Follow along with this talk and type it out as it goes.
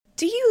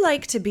Do you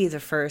like to be the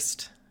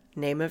first?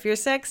 Name of your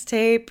sex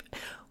tape.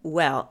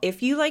 Well,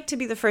 if you like to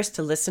be the first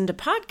to listen to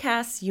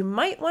podcasts, you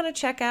might want to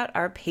check out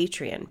our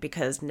Patreon,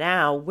 because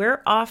now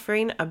we're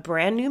offering a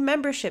brand new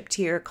membership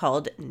tier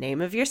called Name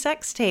of Your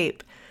Sex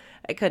Tape.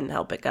 I couldn't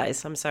help it,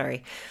 guys. I'm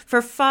sorry. For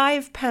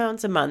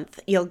 £5 a month,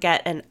 you'll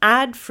get an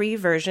ad-free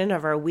version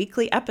of our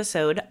weekly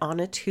episode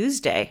on a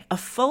Tuesday, a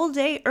full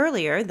day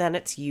earlier than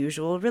its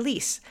usual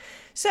release.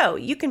 So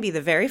you can be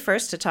the very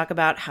first to talk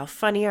about how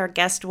funny our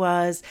guest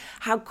was,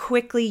 how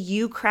quickly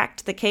you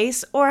cracked the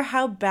case, or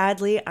how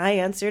badly I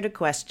answered a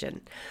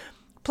question.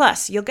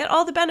 Plus, you'll get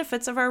all the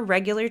benefits of our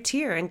regular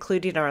tier,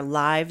 including our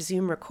live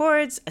Zoom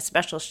records, a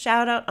special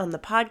shout out on the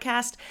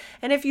podcast,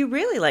 and if you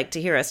really like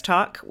to hear us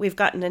talk, we've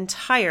got an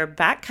entire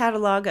back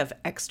catalog of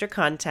extra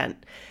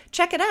content.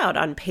 Check it out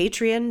on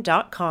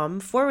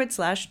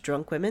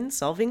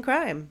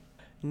patreon.com/drunkwomensolvingcrime.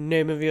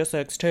 Name of your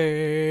sex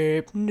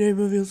tape. Name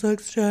of your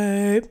sex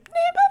tape. Name of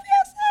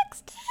your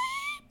sex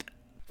tape.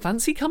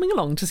 Fancy coming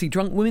along to see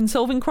Drunk Women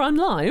Solving Crime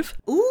live?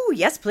 Ooh,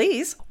 yes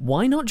please.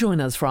 Why not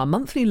join us for our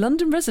monthly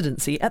London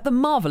residency at the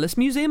Marvellous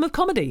Museum of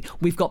Comedy?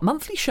 We've got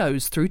monthly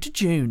shows through to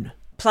June.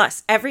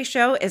 Plus, every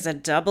show is a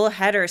double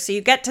header, so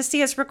you get to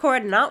see us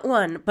record not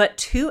one, but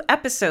 2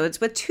 episodes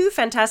with 2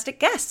 fantastic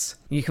guests.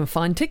 You can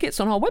find tickets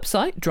on our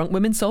website,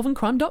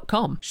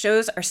 drunkwomensolvingcrime.com.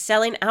 Shows are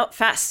selling out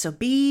fast, so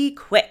be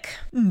quick.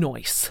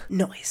 Nice.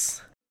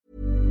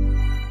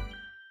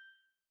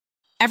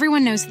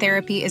 Everyone knows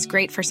therapy is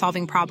great for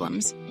solving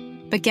problems,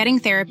 but getting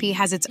therapy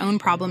has its own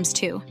problems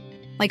too,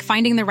 like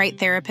finding the right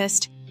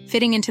therapist,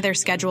 fitting into their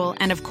schedule,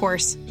 and of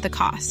course, the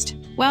cost.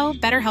 Well,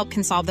 BetterHelp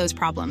can solve those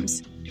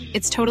problems.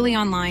 It's totally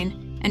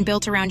online and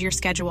built around your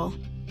schedule.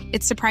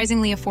 It's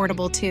surprisingly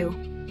affordable too.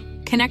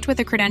 Connect with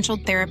a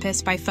credentialed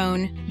therapist by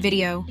phone,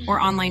 video, or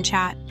online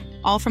chat,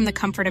 all from the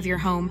comfort of your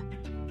home.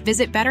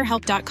 Visit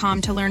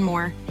BetterHelp.com to learn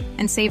more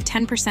and save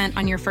 10%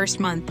 on your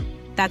first month.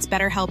 That's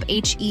BetterHelp,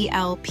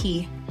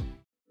 H-E-L-P.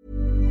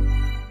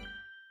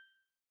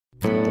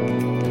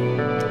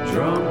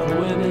 Drunk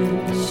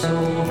women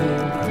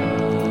solving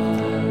crime.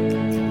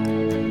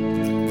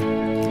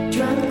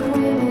 Drunk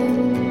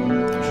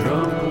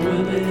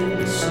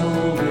women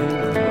solving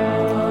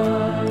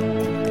crime.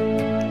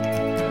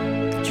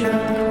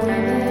 Drunk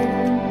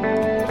women.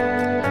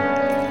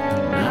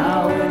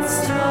 Now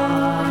it's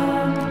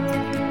time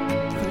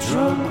for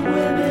drunk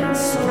women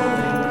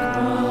solving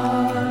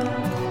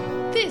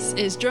crime. This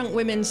is Drunk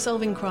Women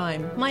Solving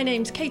Crime. My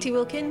name's Katie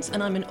Wilkins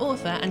and I'm an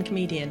author and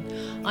comedian.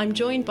 I'm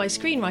joined by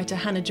screenwriter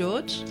Hannah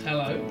George.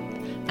 Hello.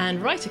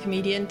 And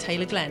writer-comedian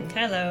Taylor Glenn.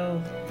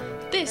 Hello.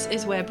 This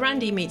is where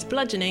brandy meets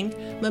bludgeoning,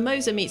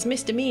 mimosa meets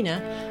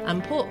misdemeanour,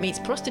 and port meets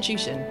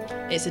prostitution.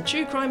 It's a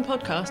true crime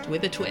podcast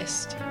with a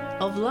twist.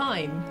 Of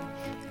lime.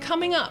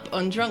 Coming up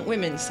on Drunk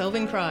Women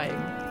Solving Crime.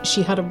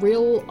 She had a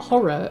real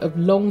horror of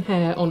long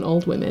hair on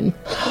old women.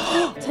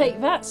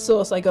 Take that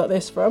source I got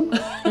this from.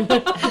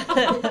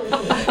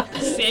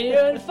 See you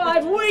in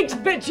 5 weeks,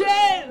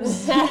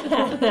 bitches!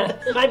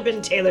 I've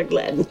been Taylor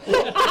Glenn.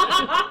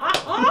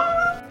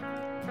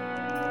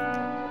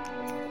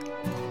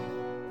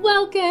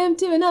 Welcome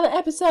to another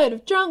episode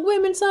of Drunk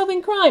Women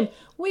Solving Crime.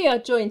 We are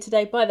joined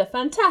today by the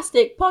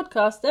fantastic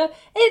podcaster.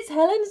 It's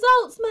Helen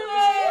Zaltzman.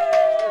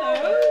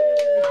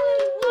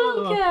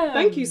 Welcome. Oh,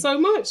 thank you so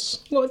much.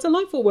 What a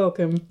delightful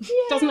welcome. Yay.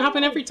 Doesn't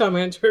happen every time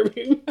I enter a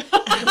room.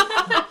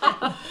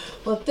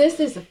 Well, this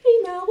is a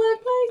female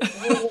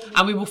workplace.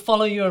 And we will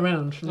follow you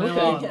around from now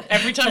on.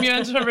 Every time you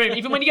enter a room,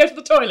 even when you go to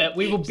the toilet,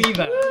 we will be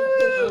there.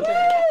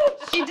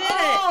 She did it!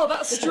 Oh,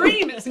 that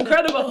stream, it's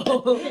incredible.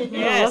 Yes.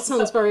 Oh, that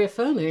sounds very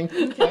affirming.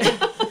 Okay.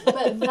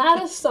 But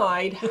that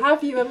aside,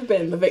 have you ever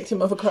been the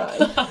victim of a crime?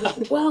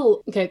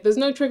 Well, okay, there's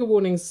no trigger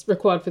warnings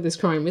required for this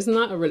crime. Isn't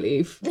that a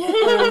relief?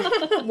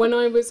 When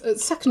I was at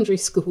secondary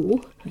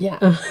school,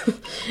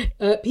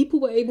 people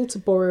were able to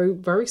borrow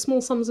very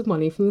small sums of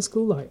money from the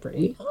school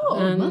library.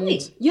 Oh, money?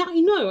 Yeah,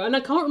 I know, and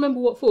I can't remember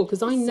what for,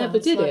 because I never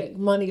did it.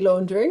 Money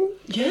laundering?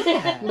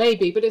 Yeah.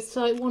 Maybe, but it's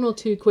like £1 or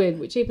 £2,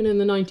 which even in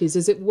the 90s,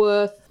 is it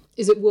worth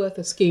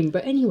a scheme?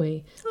 But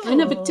anyway, I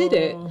never did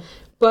it.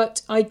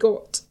 But I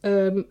got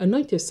a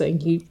notice saying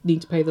you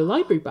need to pay the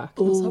library back.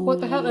 And I was like, what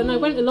the hell? And I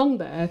went along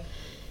there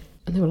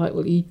and they were like,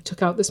 well, you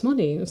took out this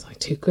money. And it was like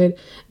 £2.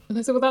 And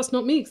I said, well, that's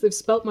not me, because they've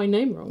spelt my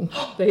name wrong.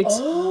 They'd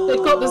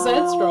got the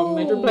Z's wrong.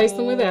 They'd replaced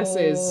them with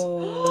S's.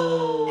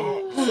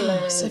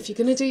 Excellent. So if you're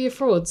going to do your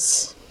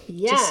frauds...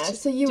 Yeah,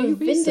 so you were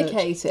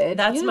vindicated.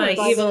 That's my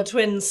evil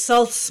twin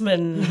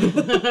Zaltzman.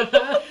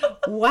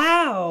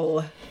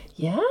 Wow.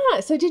 Yeah,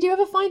 so did you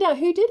ever find out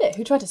who did it?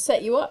 Who tried to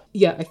set you up?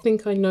 Yeah, I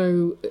think I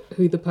know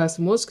who the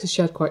person was, because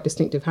she had quite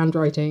distinctive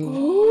handwriting.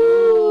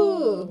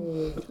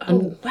 Ooh.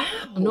 Wow.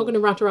 I'm not going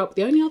to rat her out, but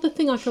the only other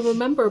thing I can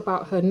remember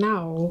about her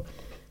now,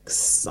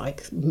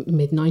 like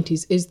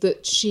mid-90s, is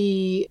that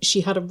she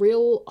had a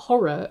real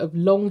horror of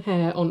long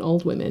hair on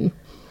old women.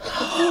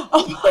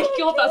 Oh my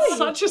god, that's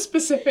such a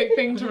specific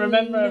thing to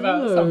remember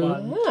about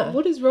someone. Yeah.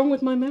 What is wrong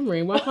with my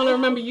memory? Why can't I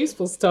remember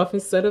useful stuff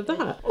instead of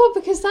that? Well,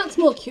 because that's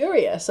more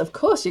curious. Of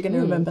course you're going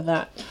to remember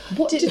that.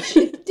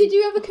 Did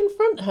you ever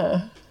confront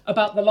her?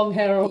 About the long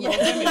hair of old women.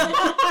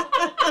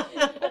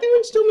 I think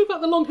when she told me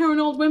about the long hair and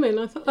old women,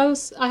 I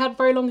thought I had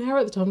very long hair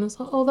at the time, and I was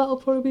like, oh, that'll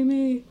probably be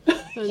me.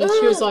 And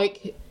she was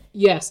like,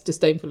 yes,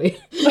 disdainfully.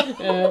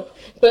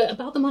 But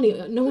about the money,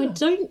 no, I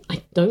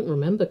don't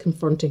remember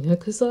confronting her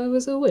because I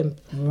was a wimp.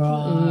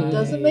 Right.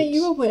 Doesn't make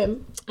you a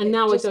wimp. And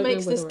now Just I don't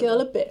makes know this whether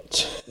girl a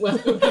bitch. Well,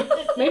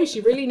 maybe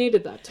she really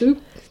needed that. £2?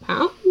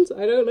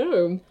 I don't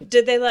know.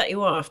 Did they let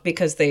you off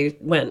because they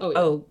went, Oh, yeah.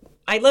 oh,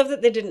 I love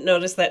that they didn't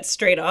notice that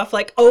straight off.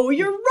 Like, oh,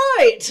 you're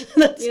right.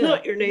 That's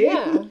not your name.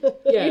 Yeah.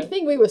 Yeah. You'd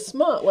think we were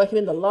smart working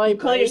in the library.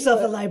 Call yourself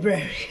a but-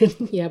 librarian.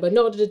 Yeah, but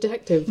not a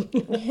detective.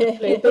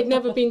 They'd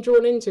never been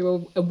drawn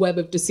into a web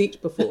of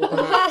deceit before,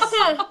 perhaps.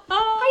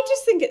 I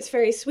just think it's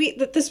very sweet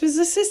that this was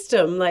a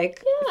system.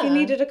 Like, if you Yeah.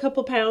 needed a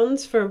couple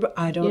pounds for,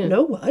 I don't Yeah.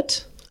 know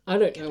what, I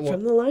don't know what.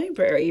 from the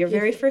library, your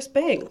very first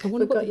bank. I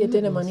wonder Forgot what your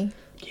dinner money.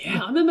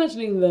 Yeah, I'm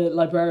imagining the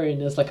librarian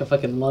as like a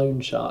fucking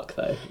loan shark,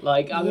 though.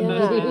 Like, I'm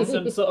imagining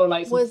some sort of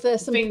like, Was there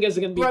some fingers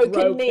are going to be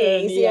broken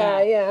knees?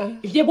 Yeah.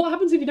 Yeah, what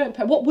happens if you don't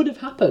pay? What would have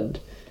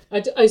happened?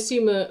 I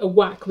assume a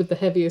whack with the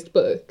heaviest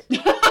book.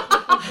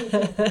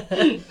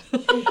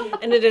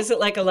 And it isn't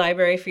like a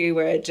library for you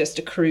where it just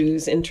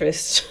accrues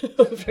interest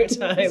over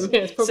time. Yeah,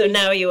 it's So probably-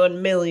 now you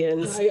own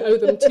millions. I owe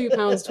them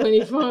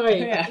 £2.25.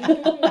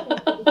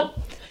 Yeah.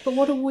 But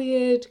what a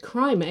weird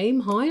crime. Aim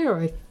higher,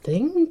 I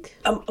think.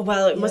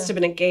 Well, it must have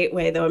been a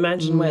gateway, though.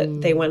 Imagine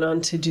what they went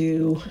on to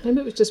do.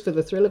 Maybe it was just for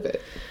the thrill of it.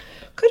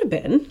 Could have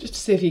been. Just to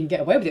see if you can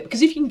get away with it.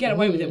 Because if you can get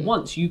away with it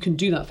once, you can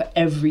do that for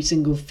every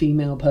single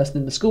female person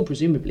in the school,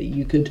 presumably.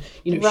 You could,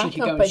 Rack she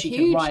could go up and a she could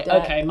huge write,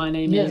 debt. okay, my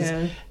name Yeah.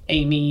 is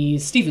Amy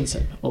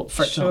Stevenson, or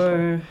for example.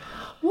 Sure.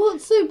 Well,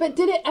 so, but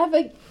did it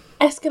ever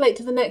escalate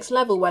to the next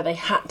level where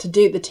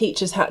the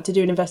teachers had to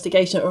do an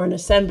investigation or an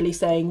assembly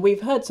saying,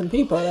 we've heard some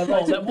people.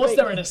 Was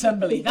there an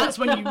assembly? That's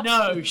when you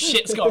know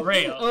shit's got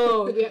real.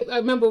 Oh, yeah, I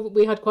remember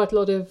we had quite a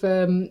lot of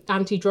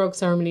anti-drug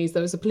ceremonies.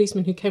 There was a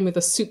policeman who came with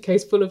a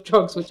suitcase full of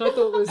drugs, which I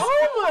thought was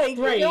Oh my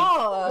brave.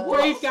 god!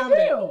 Brave gambit.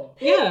 Real?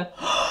 Yeah.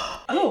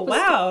 Oh,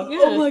 wow. Yeah.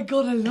 Oh my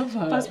god, I love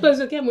her. I suppose,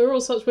 again, we were all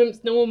such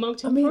wimps, no one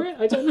mugged him for it.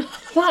 I don't know.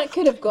 That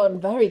could have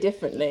gone very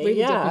differently. Really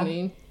yeah.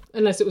 differently.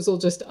 Unless it was all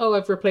just,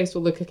 I've replaced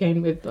all the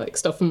cocaine with like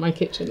stuff from my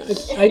kitchen. I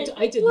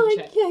didn't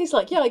check. Yeah, he's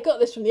like, I got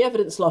this from the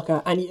evidence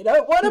locker, and you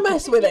don't want to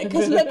mess with it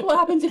because look what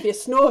happens if you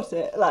snort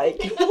it.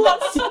 Like,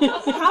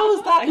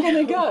 how's that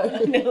gonna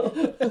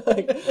go?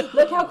 Like,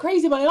 look how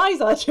crazy my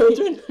eyes are,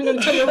 children. I'm going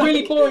to tell you a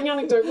really boring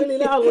anecdote really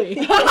loudly.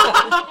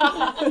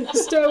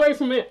 Stay away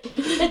from it.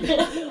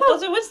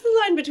 Also, what's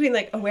the line between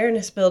like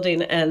awareness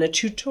building and a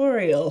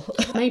tutorial?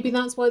 Maybe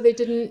that's why they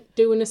didn't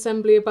do an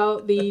assembly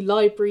about the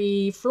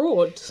library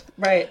fraud.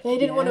 Right. They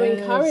didn't want to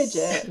encourage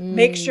it.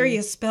 Make sure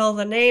you spell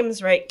the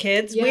names right,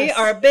 kids. We Yes.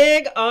 are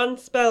big on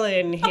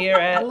spelling here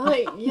at.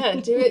 Like, yeah,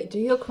 do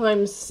your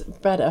crimes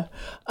better.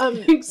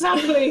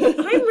 Exactly.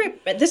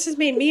 This has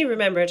made me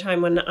remember a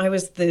time when I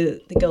was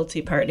the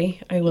guilty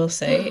party, I will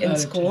say, in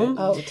school.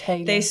 Oh,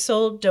 Taylor. They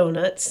sold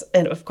donuts,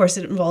 and of course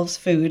it involves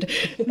food.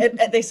 And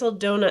they sold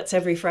donuts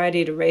every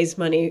Friday to raise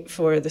money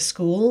for the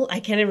school. I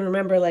can't even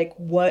remember like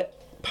what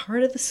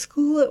part of the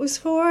school it was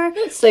for.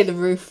 Let's say the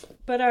roof.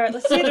 But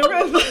let's say the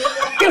roof.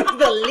 It was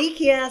the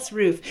leaky ass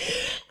roof.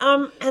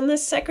 And the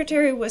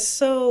secretary was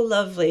so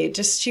lovely.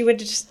 She would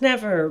just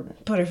never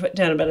put her foot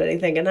down about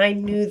anything. And I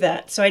knew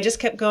that. So I just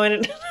kept going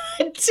and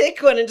I'd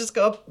take one and just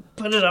go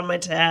put it on my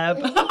tab.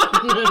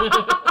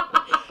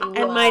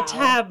 And my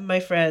tab, my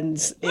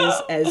friends, is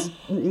as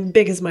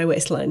big as my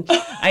waistline.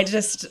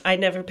 I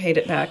never paid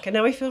it back. And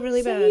now I feel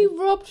really So bad. you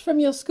robbed from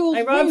your school's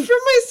I robbed roof. from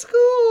my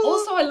school.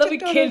 Also, I love a Took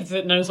donuts. kid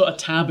that knows what a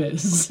tab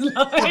is.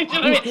 Like, do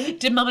you know what I mean?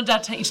 Did mum and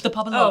dad take you to the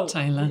pub a lot,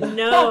 Taylor?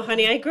 No,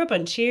 honey, I grew up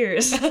on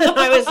Cheers.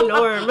 I was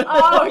Norm.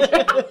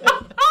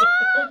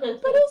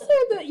 But also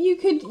that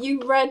you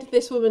read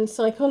this woman's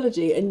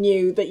psychology and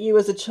knew that you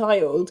as a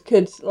child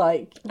could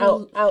like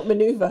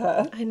outmaneuver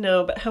her. I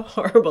know, but how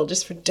horrible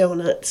just for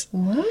donuts.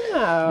 Wow.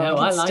 No,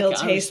 I like still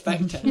it. I taste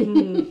respect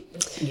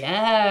it.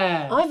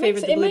 Yeah.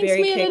 Favored the It makes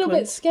blueberry me a cake little one.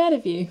 bit scared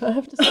of you, I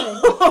have to say.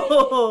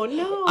 Oh,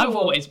 no. I've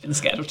always been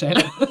scared of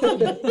Taylor.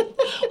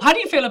 How do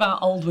you feel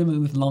about old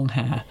women with long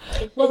hair?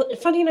 Well,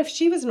 funny enough,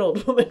 she was an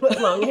old woman with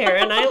long hair,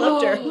 and I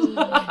loved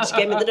her. She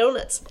gave me the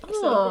donuts.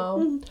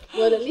 Oh.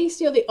 Well, at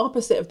least you're the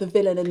opposite of the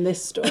villain in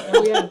this story.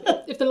 Oh, yeah.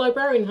 If the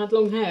librarian had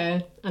long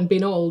hair and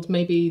been old,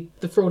 maybe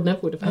the fraud never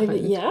would have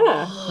happened.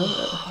 Yeah.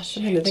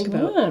 Something to think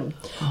about.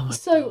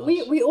 So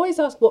we always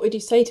ask, what would you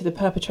say to the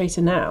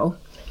perpetrator now?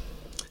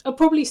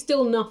 Probably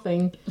still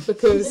nothing,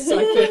 because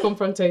I fear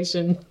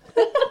confrontation.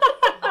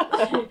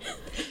 That's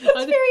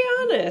very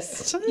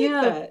honest. I like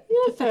that.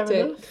 Yeah, fair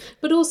Pathetic. enough.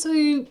 But also,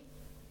 I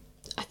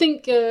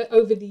think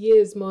over the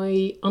years,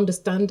 my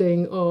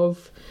understanding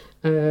of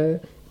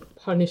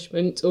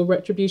punishment or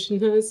retribution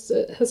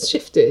has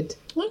shifted.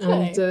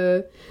 Okay.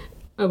 And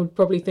I would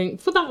probably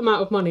think, for that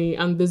amount of money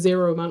and the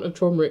zero amount of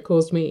trauma it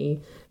caused me,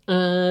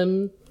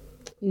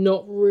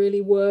 not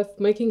really worth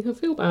making her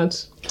feel bad.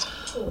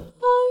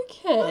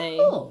 Okay.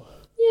 Oh.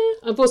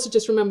 Yeah, I've also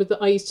just remembered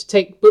that I used to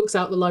take books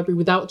out the library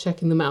without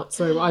checking them out,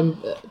 so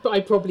I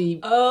probably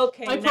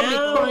Okay, I probably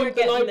now cried we're the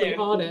getting library there.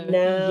 harder.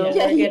 No,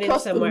 Yeah, we're you getting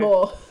cost them somewhere.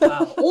 more.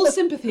 Wow. All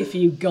sympathy for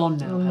you gone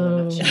now,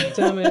 Helen. Actually.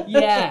 Damn it.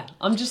 Yeah,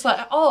 I'm just like,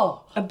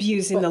 oh,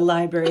 Abusing the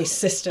library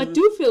system. I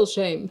do feel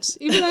shamed,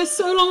 even though it's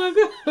so long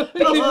ago.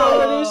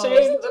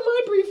 isn't the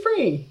library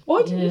free?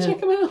 Why didn't you Yeah. check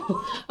them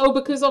out? Oh,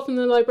 because often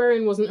the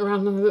librarian wasn't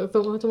around, and I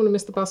thought, well, I don't want to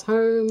miss the bus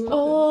home.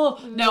 Oh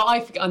no, I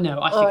forget. No,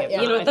 I forget. yeah.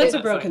 that. You know, I that's think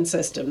a broken right.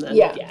 system then.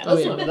 Yeah. Yeah,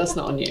 that's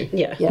not on you.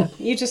 Yeah. Yeah.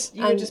 You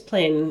were just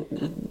playing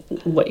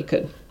what you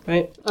could,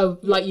 right? Oh,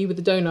 like you with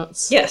the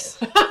donuts. Yes.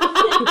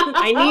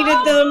 I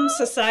needed them.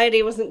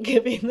 Society wasn't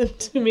giving them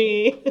to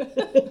me.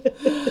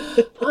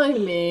 I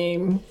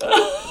mean,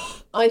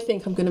 I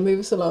think I'm going to move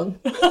us along.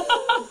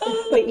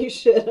 Like you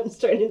should. I'm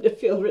starting to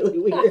feel really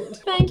weird.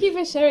 Thank you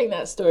for sharing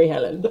that story,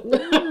 Helen.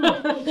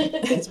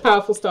 It's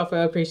powerful stuff, I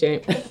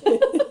appreciate.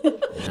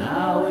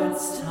 Now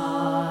it's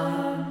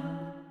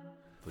time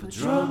for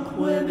drunk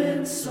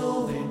women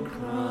solving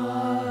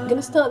crime. I'm going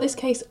to start this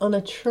case on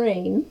a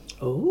train.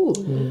 Oh.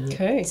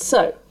 Okay.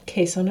 So,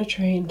 Case on a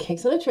train.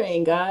 case on a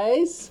train,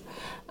 guys.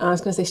 I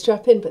was going to say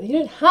strap in, but you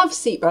don't have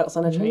seatbelts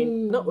on a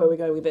train. Not where we're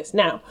going with this.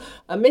 Now,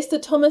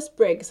 Mr. Thomas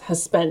Briggs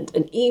has spent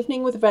an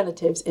evening with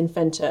relatives in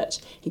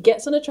Fenchurch. He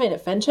gets on a train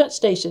at Fenchurch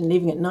Station,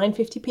 leaving at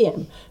 9:50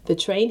 p.m. The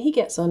train he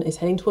gets on is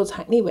heading towards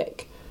Hackney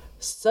Wick.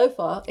 So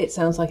far, it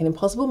sounds like an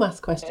impossible maths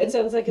question. It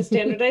sounds like a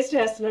standardized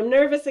test, and I'm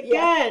nervous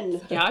again.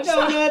 Yeah,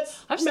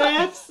 Donuts, I've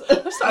maths.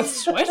 started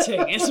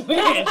sweating. It's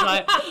weird.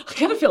 Like I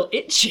kind of feel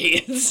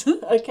itchy.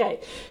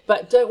 Okay,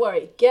 but don't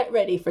worry. Get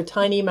ready for a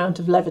tiny amount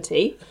of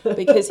levity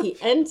because he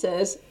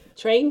enters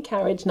train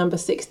carriage number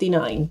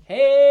 69.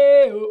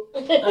 Hey.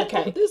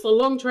 Okay. This is a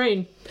long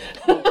train.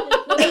 Well,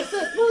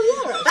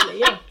 yeah, actually,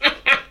 yeah.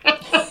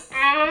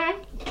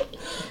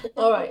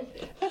 All right.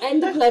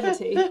 End of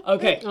levity.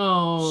 Okay.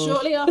 Oh.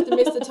 Shortly after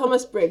Mr.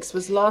 Thomas Briggs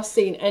was last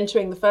seen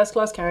entering the first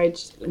class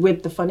carriage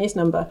with the funniest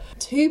number,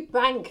 two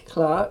bank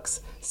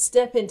clerks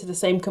step into the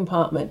same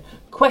compartment.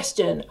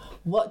 Question: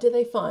 what do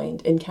they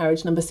find in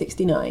carriage number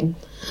 69?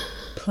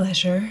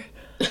 Pleasure.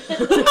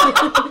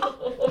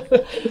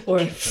 Or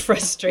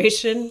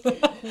frustration.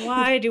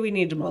 Why do we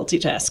need to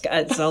multitask?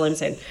 That's all I'm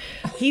saying.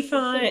 He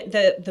find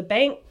the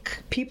bank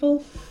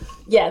people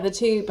Yeah, the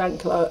two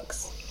bank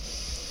clerks.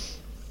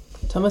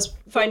 Thomas.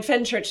 find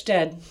Fenchurch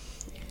dead.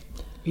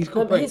 He's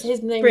called Briggs.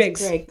 His name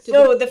Briggs. is Briggs.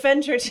 No, the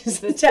Fenchurch is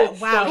the dead.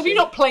 Wow. Have you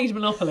not played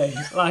Monopoly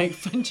like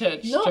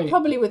Fenchurch Not Street?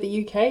 probably with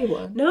the UK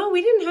one. No,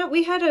 we didn't have.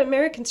 We had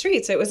American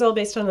Streets. It was all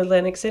based on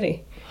Atlantic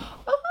City.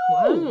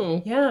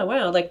 Wow. Yeah,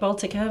 wow, like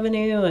Baltic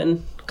Avenue,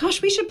 and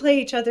gosh, we should play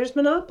each other's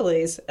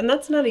monopolies, and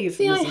that's not a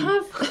See, I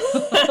euphemism.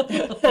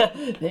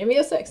 have. Name me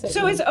your sex tape.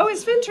 So is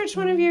Fenchurch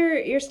one of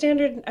your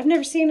standard? I've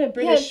never seen a yeah,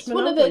 British it's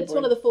one of monopoly the it's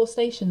one of the 4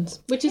 stations.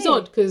 Which is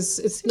odd, because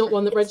it's not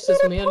one that registers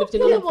for me. I lived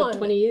in London for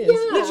 20 years.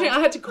 Yeah. Literally, I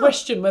had to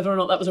question whether or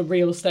not that was a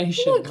real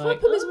station. No, like,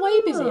 Clapham is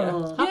way busier.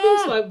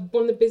 Clapham's like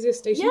one of the busiest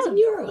stations Yeah. in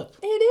Europe.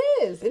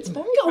 It is. It's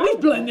very. God,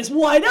 we've blown this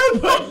wide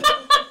open.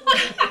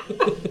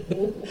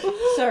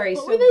 Sorry,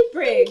 What so were they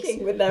Briggs.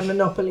 thinking with their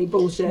monopoly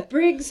bullshit?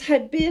 Briggs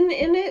had been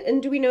in it,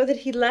 and do we know that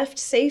he left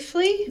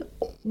safely?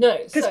 No,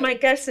 Because so my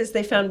guess is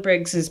they found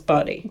Briggs's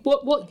body.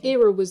 What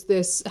era was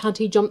this? Had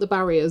he jumped the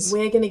barriers?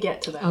 we're going to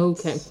get to that.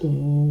 Okay.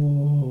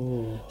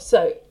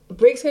 So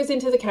Briggs goes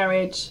into the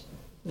carriage.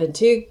 Then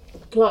two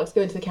clerks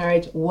go into the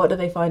carriage. What do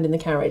they find in the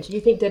carriage?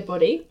 You think dead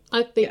body?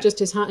 I think just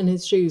his hat and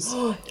his shoes.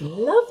 Love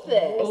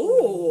this.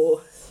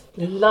 Oh,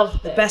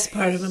 Love this. best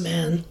part of a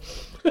man.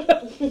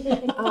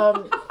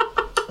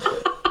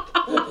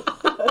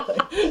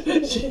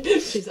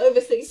 She's over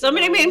 60.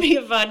 Somebody made me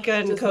a vodka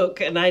and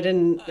Coke, and I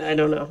don't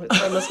know.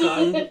 It's almost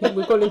gone.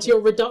 We've gone into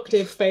your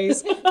reductive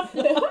phase.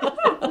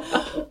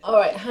 All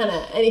right,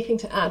 Hannah. Anything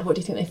to add? What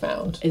do you think they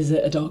found? Is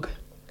it a dog?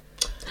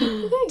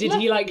 Did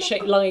he like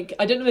shake like?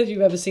 I don't know if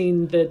you've ever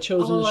seen the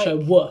children's show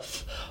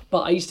Woof, but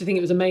I used to think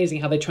it was amazing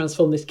how they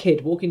transformed this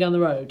kid walking down the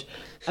road,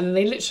 and then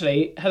they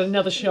literally had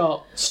another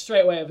shot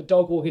straight away of a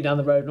dog walking down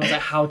the road, and I was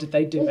like, how did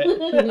they do it?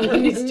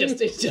 And it's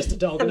just a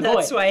dog and a boy.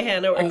 That's why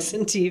Hannah works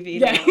in TV.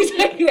 Yeah, now.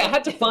 exactly. I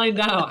had to find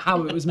out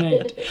how it was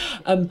made.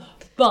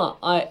 But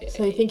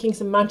So you're thinking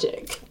some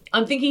magic.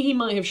 I'm thinking he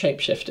might have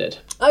shapeshifted.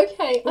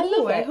 Okay, I love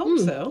Oh, I it. hope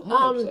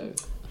so.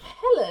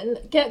 Helen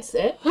gets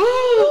it.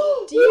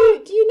 do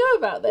you know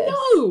about this?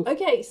 No.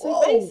 Okay,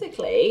 so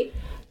basically,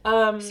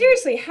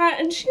 Seriously, hat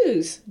and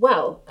shoes.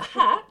 well, a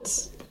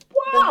hat.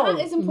 Wow. The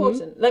hat is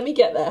important. Let me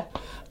get there.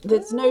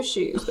 There's no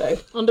shoes though.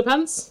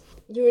 Underpants?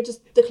 You were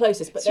just the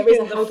closest, but there is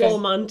a the hat. full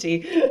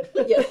Monty.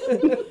 Yeah.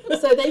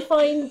 So they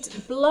find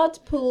blood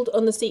pooled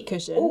on the seat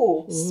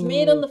cushion,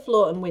 smeared on the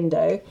floor and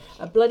window,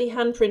 a bloody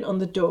handprint on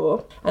the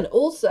door, and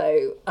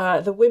also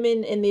the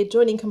women in the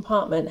adjoining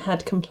compartment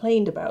had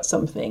complained about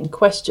something.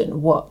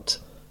 Question: what?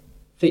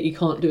 That you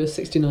can't do a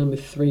 69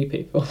 with 3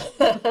 people.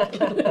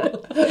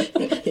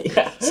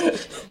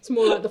 It's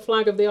more like the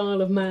flag of the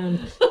Isle of Man.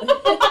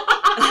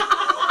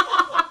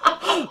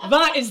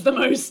 That is the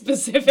most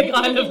specific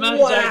Isle of Man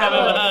joke I've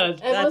ever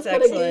heard. Everyone's got to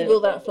excellent.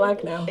 Google that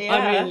flag now. Yeah,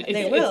 I mean,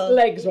 they it's will.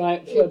 legs,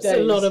 right? For It's days.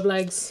 a lot of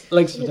legs.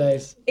 Legs for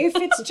days. If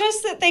it's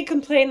just that they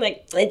complain,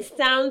 like, it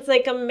sounds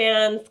like a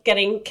man's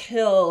getting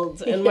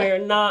killed and we're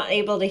not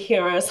able to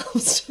hear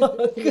ourselves talk.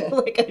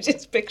 Like, I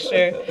just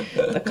picture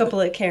a couple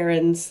of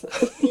Karens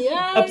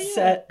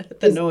upset at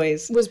the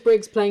noise. Was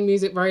Briggs playing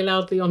music very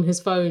loudly on his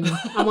phone,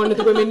 and one of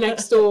the women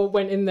next door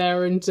went in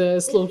there and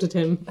slaughtered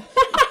him?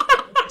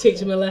 Teach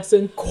him a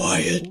lesson.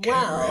 Quiet.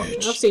 Wow.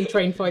 I've seen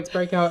train fights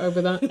break out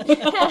over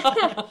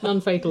that.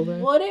 Non-fatal though.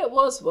 What it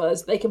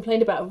was they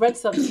complained about a red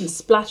substance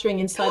splattering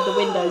inside the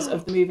windows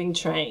of the moving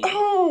train.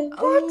 Oh,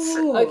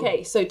 what?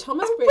 Okay, so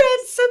Thomas A Briggs... red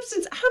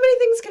substance. How many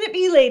things can it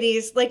be,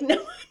 ladies? Like,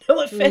 no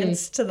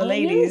offense to the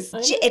ladies. I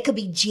know. It could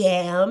be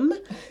jam,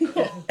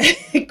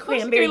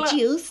 cranberry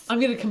juice. I'm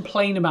going to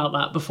complain about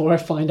that before I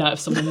find out if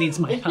someone needs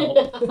my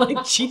help.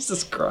 Like,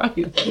 Jesus Christ.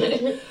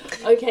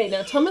 Okay,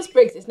 now Thomas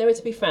Briggs is nowhere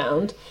to be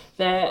found.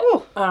 There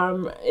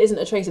isn't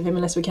a trace of him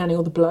unless we're counting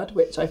all the blood,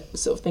 which I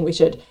sort of think we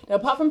should. Now,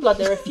 apart from blood,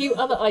 there are a few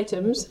other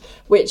items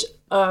which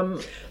are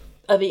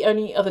the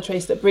only other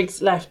trace that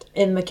Briggs left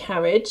in the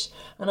carriage.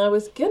 And I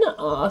was going to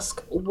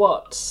ask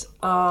what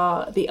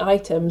are the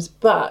items,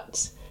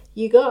 but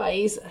you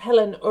guys,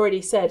 Helen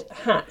already said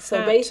hat.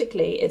 So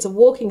basically, it's a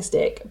walking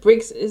stick,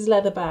 Briggs'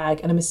 leather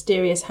bag, and a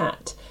mysterious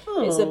hat.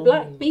 It's a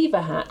black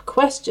beaver hat.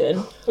 Question,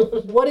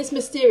 what is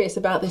mysterious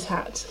about this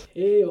hat?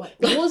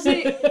 Was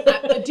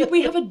it... did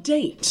we have a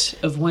date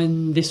of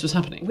when this was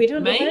happening? We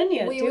don't know May? when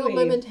yet, We do will we?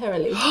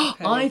 momentarily.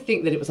 I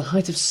think that it was the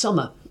height of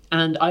summer.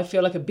 And I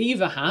feel like a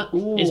beaver hat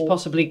is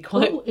possibly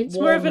quite It's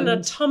warm more of an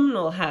and-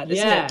 autumnal hat,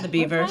 isn't Yeah. it, the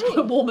beaver?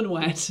 quite warm and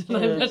wet. And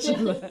I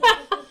imagine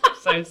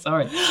so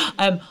sorry.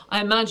 I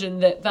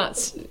imagine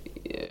that's...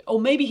 Or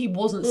maybe he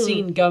wasn't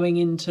seen going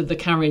into the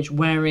carriage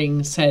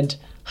wearing said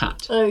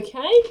hat.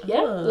 Okay,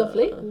 yeah,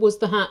 lovely. Was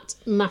the hat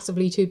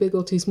massively too big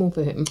or too small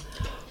for him?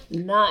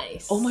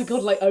 Nice. Oh my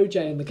God, like OJ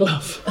in the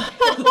glove.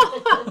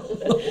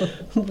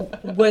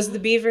 Was the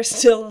beaver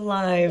still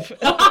alive?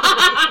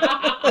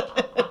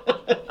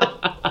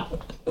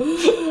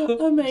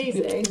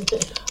 Amazing.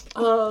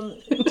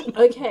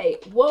 Okay,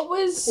 what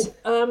was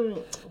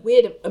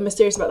weird and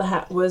mysterious about the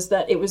hat was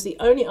that it was the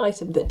only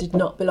item that did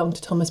not belong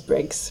to Thomas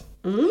Briggs.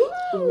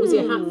 Was he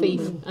a hat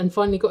thief and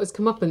finally got his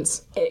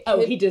comeuppance? It Oh,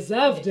 could he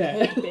deserved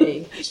it.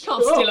 be.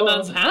 Can't steal a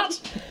man's hat.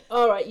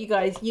 All right, you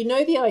guys, you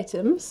know the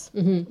items.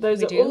 Those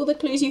We are do. all the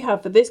clues you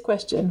have for this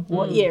question.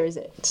 What year is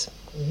it?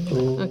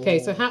 Okay,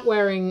 so hat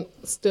wearing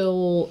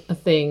still a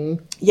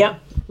thing. Yeah.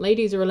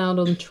 Ladies are allowed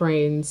on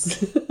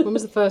trains. When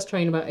was the first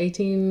train? About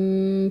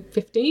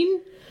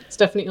 1815? It's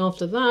definitely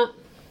after that.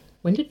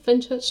 When did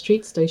Fenchurch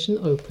Street Station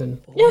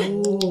open?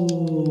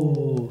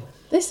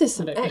 This is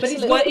some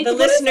excellent... What the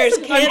listeners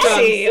can't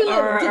see excellent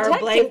are our detective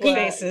blank work.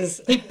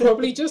 faces.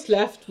 Probably just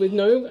left with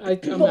no...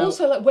 But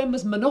also, like, when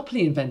was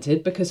Monopoly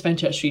invented? Because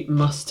Fenchurch Street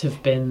must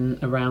have been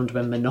around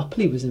when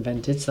Monopoly was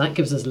invented, so that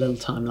gives us a little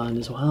timeline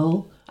as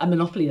well. And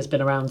Monopoly has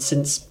been around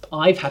since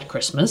I've had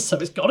Christmas, so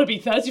it's got to be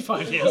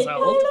 35 years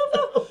old.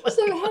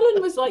 So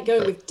Helen was like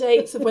going with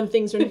dates of when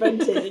things were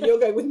invented, and you're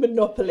going with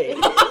Monopoly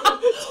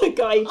to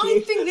guide I you.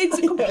 think it's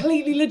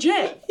completely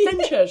legit.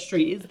 Fenchurch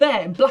Street is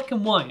there in black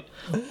and white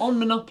on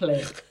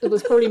Monopoly. It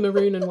was probably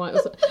maroon and white.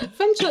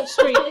 Fenchurch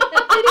Street...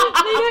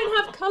 They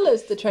don't have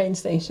colours, the train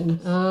station.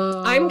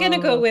 I'm going to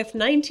go with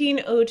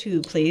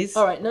 1902, please.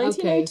 All right,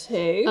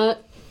 1902.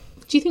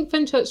 Do you think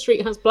Fenchurch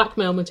Street has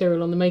blackmail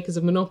material on the makers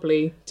of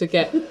Monopoly to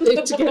get to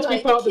be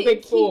part of the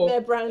Big Four? Keep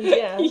their brand,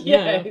 yeah.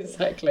 Yeah,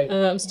 exactly.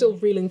 I'm still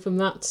reeling from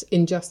that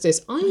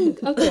injustice. I'm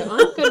going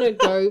to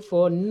go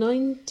for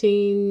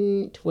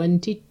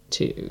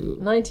 1922.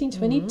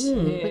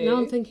 1922. But now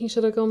I'm thinking,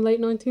 should I go on late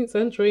 19th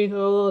century?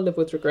 Oh, I'll live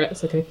with regret.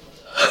 It's okay.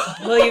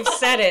 Well, you've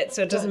said it,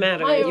 so it doesn't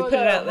matter. You put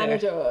it out Hannah there.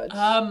 George.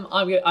 I'm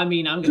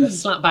going to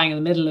slap bang in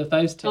the middle of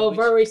those two. Oh, which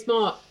very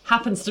smart.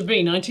 happens to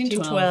be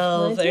 1912.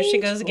 12. There she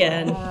goes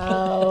again.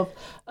 1912.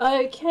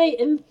 Okay,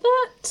 in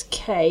that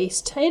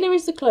case, Taylor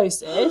is the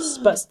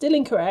closest, but still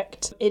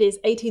incorrect. It is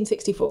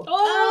 1864.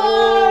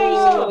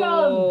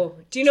 Oh,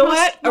 do you know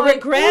what? A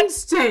regret?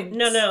 Instinct.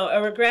 No.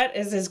 A regret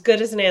is as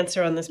good as an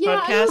answer on this Yeah,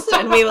 and podcast, also-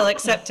 and we will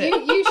accept it.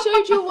 You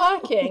showed your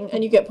working,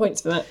 and you get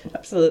points for that.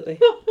 Absolutely.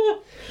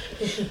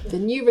 The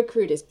new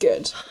recruit is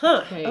good.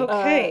 Huh.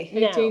 Okay.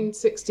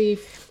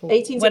 1864.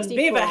 1864. When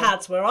beaver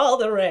hats were all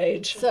the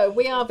rage. So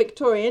we are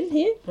Victorian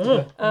here.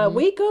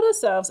 We got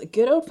ourselves a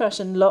good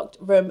old-fashioned locked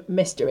room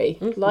mystery,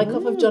 like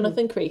off of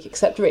Jonathan Creek,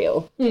 except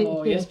real.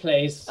 Oh, yes,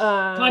 please.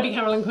 Can I be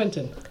Carolyn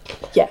Quinton?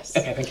 Yes.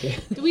 Okay, thank you.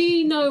 Do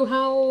we know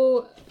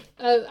how,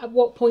 at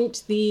what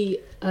point the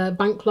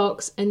bank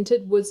clerks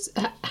entered?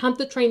 Had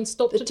the train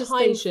stopped The at a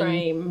time station?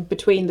 frame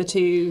between the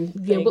two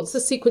things. Yeah, what's the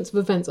sequence of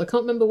events? I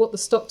can't remember what the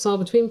stops are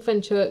between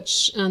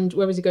Fenchurch and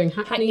where is he going?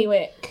 Hackney? Hackney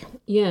Wick.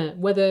 Yeah,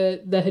 whether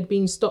there had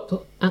been stopped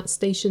at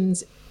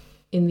stations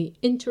in the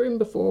interim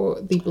before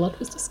the blood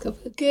was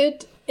discovered?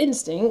 Good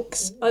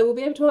instincts. I will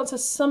be able to answer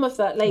some of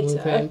that later.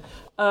 Okay.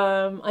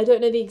 I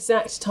don't know the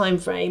exact time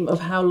frame of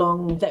how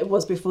long that it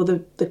was before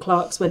the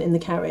Clarks went in the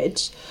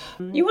carriage.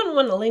 You wouldn't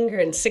want to linger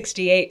in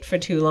 68 for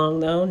too long,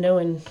 though,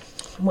 knowing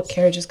what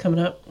carriage is coming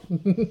up.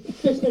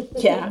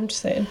 Yeah. I'm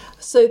just saying.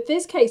 So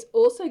this case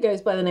also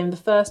goes by the name of the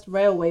first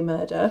railway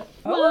murder.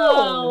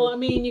 Well, I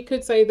mean, you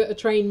could say that a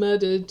train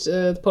murdered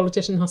the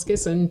politician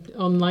Huskisson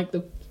on like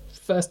the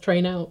first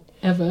train out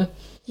ever.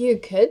 You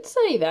could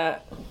say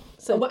that.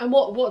 So And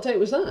what date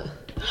was that?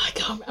 I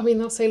can't. I mean,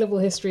 that's A-level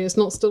history. It's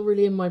not still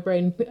really in my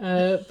brain. But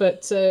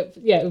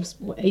yeah, it was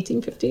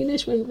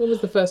 1815ish. When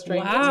was the first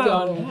train? Wow. It's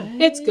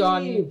gone. It's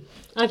gone.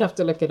 I'd have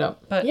to look it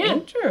up. But yeah.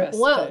 interesting.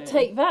 Well,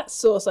 take that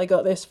source I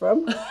got this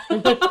from.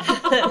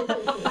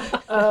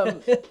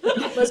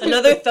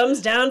 Another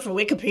thumbs down for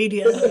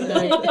Wikipedia.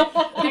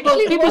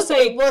 People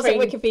say it wasn't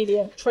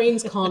Wikipedia.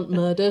 trains can't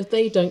murder.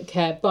 They don't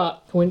care.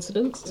 But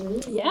coincidence?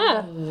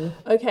 Yeah.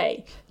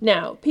 Okay.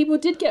 Now, people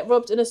did get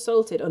robbed and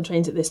assaulted on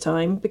trains at this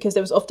time because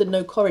there was often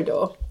no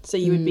corridor, so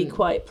you would be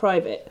quite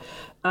private.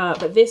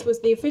 But this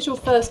was the official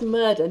first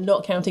murder,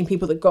 not counting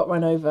people that got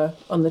run over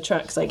on the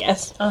tracks, I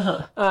guess.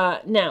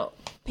 Now,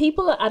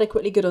 people are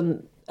adequately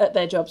good at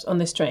their jobs on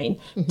this train,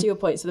 to your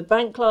point. So the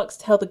bank clerks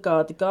tell the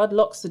guard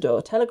locks the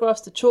door,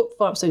 telegraphs to Chalk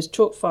Farm, so it's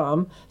Chalk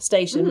Farm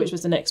Station, which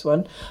was the next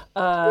one.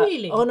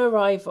 Really? On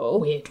arrival.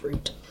 Weird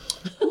route.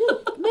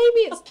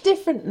 Maybe it's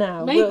different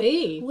now.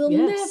 Maybe. We'll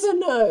Yes. never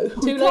know. Too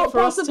We late can't for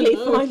us to possibly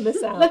know. find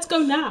this out. Let's go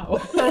now.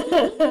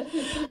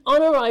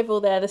 On arrival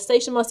there, the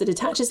station master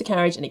detaches the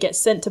carriage and it gets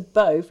sent to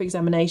Bow for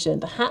examination.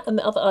 The hat and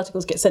the other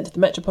articles get sent to the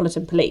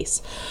Metropolitan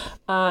Police.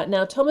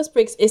 Now, Thomas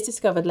Briggs is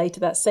discovered later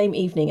that same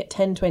evening at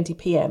 10:20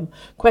 p.m.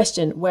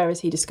 Question, where is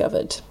he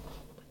discovered?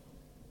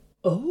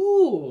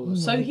 Oh,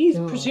 so he's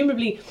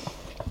presumably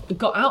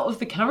got out of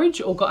the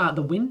carriage or got out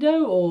the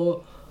window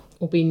or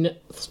been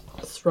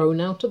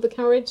thrown out of the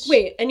carriage.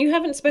 Wait, and you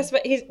haven't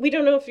specified. We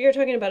don't know if you're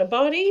talking about a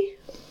body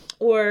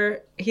or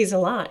he's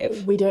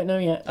alive. We don't know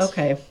yet.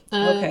 Okay.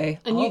 Okay.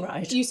 And All you,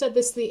 right. you said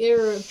this is the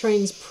era of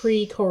trains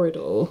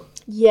pre-corridor.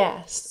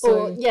 Yes.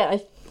 So- Or, yeah,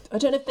 I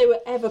don't know if they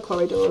were ever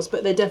corridors,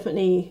 but they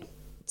definitely...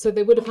 So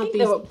they would have I had think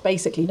these. there were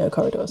basically no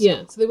corridors.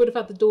 Yeah, so they would have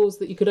had the doors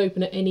that you could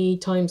open at any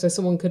time, so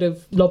someone could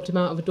have lobbed him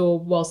out of a door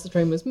whilst the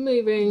train was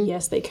moving.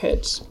 Yes, they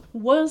could.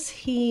 Was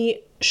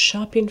he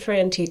shopping for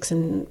antiques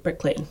in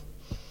Brick Lane?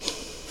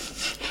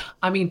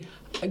 I mean,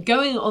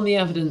 going on the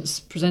evidence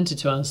presented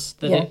to us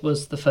that Yeah. it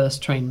was the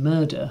first train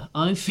murder,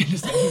 I feel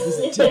as though he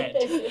was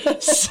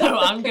dead. So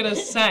I'm going to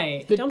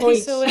say... Good Don't point.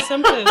 be so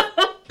assumptive.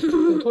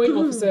 Good point,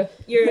 officer.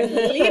 You're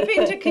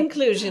leaping to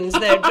conclusions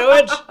there,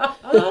 George.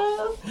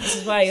 This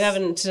is why you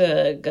haven't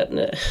gotten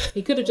a...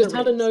 He could have just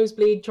had a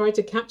nosebleed, tried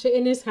to catch it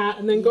in his hat,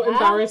 and then got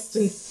embarrassed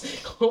and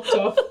hopped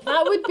off.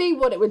 That would be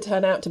what it would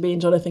turn out to be in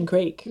Jonathan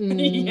Creek.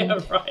 Yeah,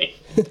 right.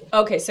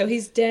 Okay, so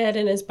he's dead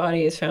and his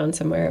body is found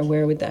somewhere.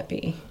 Where would that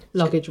be?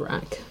 Luggage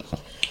rack.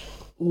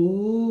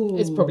 Ooh.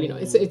 It's probably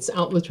not. It's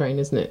out the train,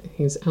 isn't it?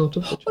 He's out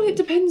of the train. Well, it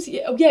depends.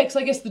 Yeah, because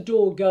I guess the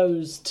door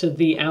goes to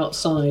the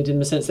outside in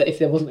the sense that if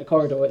there wasn't a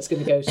corridor, it's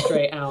going to go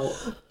straight out.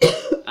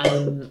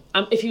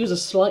 If he was a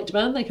slight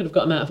man, they could have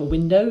got him out of a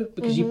window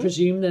because you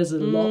presume there's a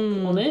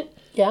lock on it.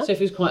 Yeah. So if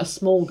he was quite a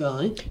small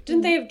guy.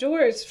 Didn't they have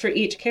doors for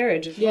each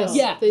carriage as well? Yes,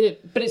 Yeah. they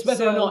did. But it's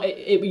whether or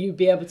not you'd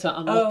be able to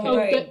unlock Oh, it.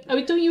 right. But, I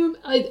mean, don't you?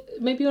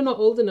 Maybe you're not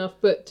old enough,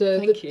 but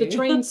the you.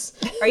 trains.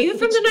 Are you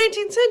from the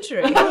 19th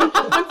century?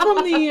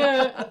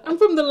 I'm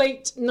from the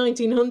late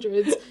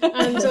 1900s,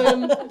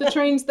 and the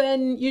trains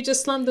then you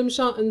just slammed them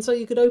shut, and so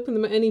you could open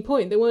them at any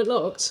point. They weren't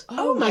locked.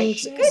 Oh my and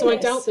goodness. So I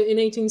doubt that in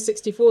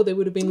 1864 they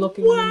would have been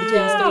locking them in between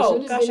Wow.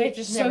 stations. Gosh, I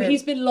just So never...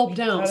 he's been lobbed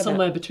out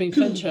somewhere between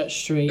Fenchurch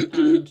Street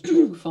and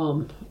Chalk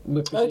Farm.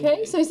 we're presuming.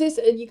 Okay, so is this...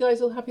 Are you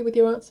guys all happy with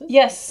your answers?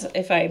 Yes,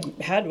 if I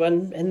had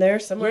one in there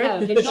somewhere.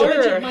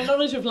 Yeah, my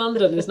knowledge of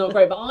London is not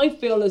great, but I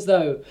feel as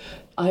though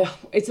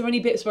is there any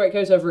bits where it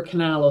goes over a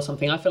canal or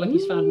something? I feel like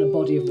he's found in a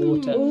body of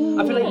water.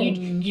 I feel like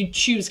you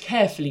choose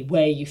carefully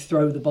where you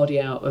throw the body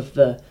out of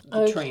the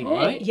train,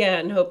 right? Yeah,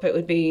 and hope it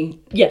would be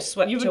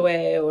swept you would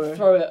away or...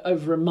 throw it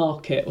over a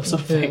market or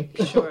something.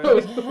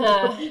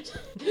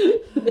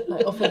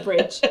 Like off a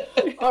bridge.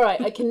 All right,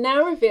 I can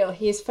now reveal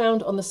he is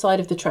found on the side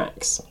of the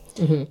tracks.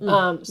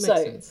 Makes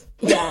sense.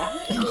 Yeah.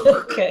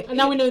 Okay. And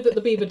now we know that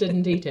the beaver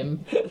didn't eat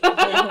him.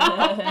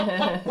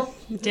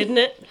 Didn't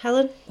it,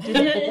 Helen?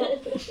 Didn't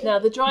it? Now,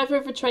 the driver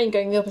of a train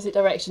going the opposite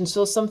direction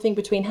saw something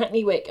between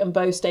Hackney Wick and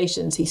Bow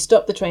stations. He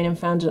stopped the train and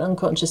found an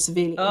unconscious,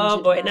 severely injured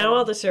Oh boy, man. now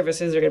all the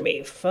services are going to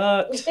be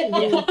fucked.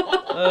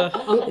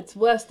 It's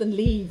worse than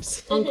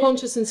Leaves.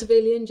 Unconscious and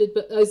severely injured,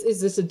 but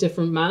is this a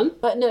different man?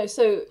 No,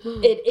 so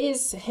it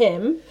is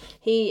him.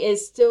 He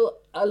is still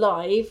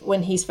alive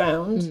when he's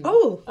found.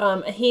 Oh.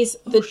 He's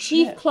the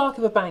chief clerk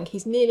of a bank.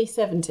 He's nearly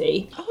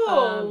 70.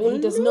 He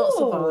does not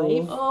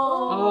survive.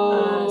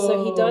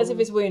 So he dies of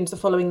his wounds the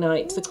following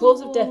night. The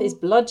cause of death is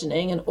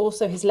bludgeoning, and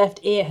also his left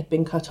ear had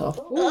been cut off.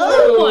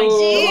 Oh my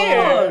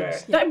dear.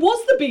 That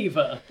was the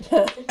beaver.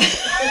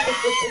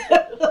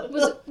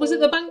 Was it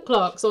the bank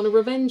clerks on a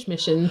revenge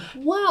mission.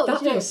 Well, That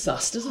feels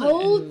sus, doesn't it?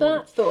 hold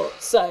that thought.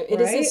 So it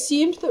is Right.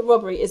 assumed that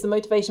robbery is the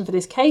motivation for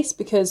this case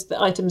because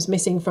the item's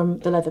missing from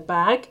the leather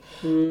bag.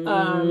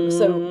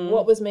 So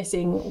what was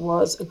missing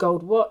was a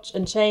gold watch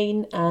and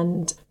chain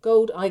and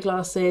gold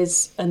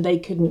eyeglasses, and they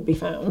couldn't be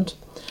found.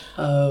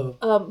 Oh.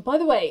 By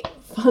the way,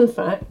 fun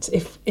fact,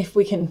 if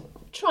we can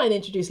try and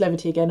introduce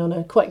levity again on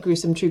a quite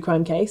gruesome true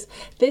crime case,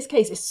 this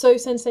case is so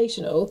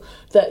sensational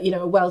that, you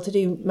know, a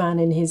well-to-do man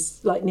in his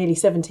like nearly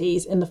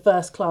 70s in the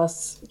first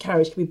class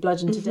carriage could be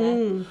bludgeoned to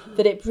death,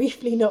 that it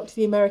briefly knocked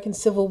the American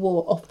Civil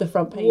War off the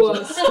front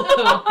pages.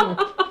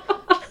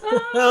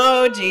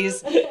 Oh,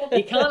 jeez.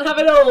 You can't have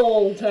it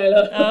all,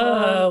 Taylor.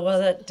 Oh, well,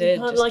 that did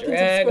Can't just like and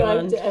drag subscribe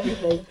on. to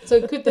everything.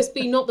 So could this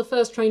be not the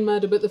first train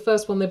murder, but the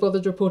first one they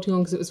bothered reporting on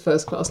because it was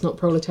first class, not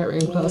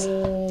proletarian class?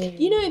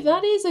 You know,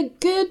 that is a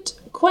good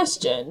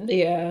question.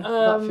 Yeah.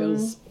 That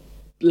feels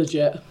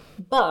legit.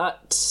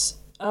 But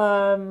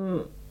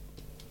all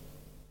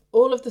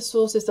of the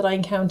sources that I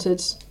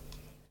encountered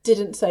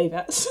didn't say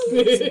that.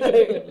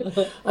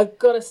 So I've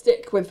got to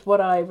stick with what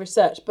I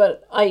researched.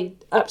 But I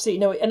absolutely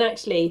know it. And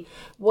actually,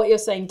 what you're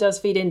saying does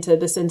feed into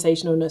the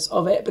sensationalness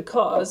of it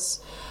because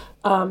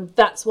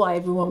that's why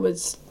everyone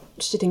was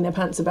shitting their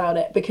pants about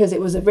it, because it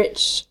was a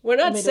rich We're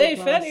not middle safe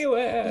class.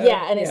 anywhere.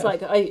 Yeah, and it's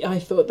like, I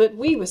thought that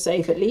we were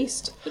safe at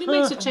least. But it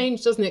makes a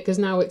change, doesn't it? Because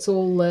now it's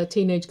all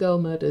teenage girl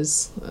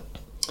murders.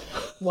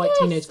 White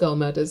teenage girl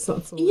murders.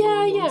 That's all.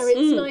 Yeah, it yeah, was.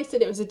 it's nice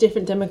that it was a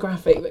different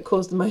demographic that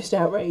caused the most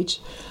outrage.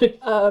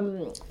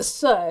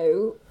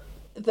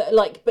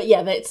 But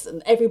yeah, that's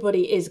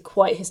everybody is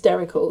quite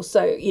hysterical.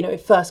 So, you know,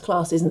 first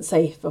class isn't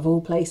safe of all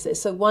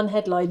places. So one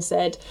headline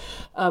said,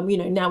 you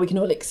know, now we can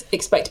all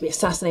expect to be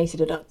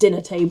assassinated at our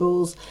dinner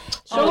tables.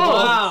 Oh,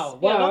 wow.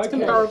 Yeah, Wow, that's okay.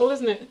 comparable,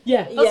 isn't it?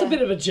 Yeah, that's Yeah. a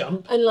bit of a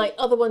jump. And like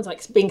other ones,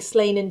 like being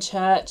slain in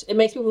church, it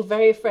makes people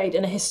very afraid.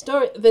 And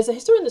there's a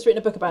historian that's written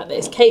a book about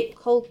this, Kate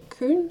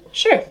Colquhoun,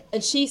 Sure.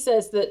 and she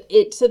says that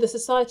to the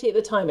society at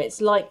the time, it's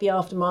like the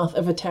aftermath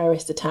of a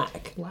terrorist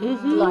attack.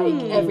 Like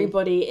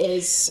everybody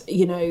is,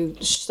 you know,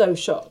 so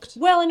shocked.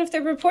 Well, and if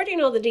they're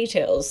reporting all the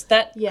details,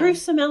 that Yeah.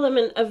 gruesome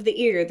element of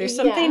the ear, there's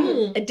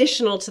something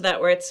additional to that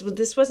where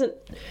this wasn't.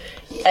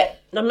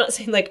 I'm not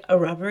saying like a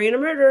robbery and a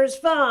murder is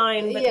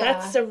fine, but Yeah.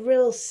 that's a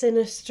real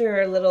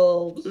sinister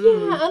little.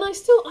 Yeah, and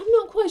I'm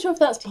not quite sure if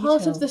that's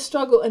part of the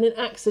struggle and an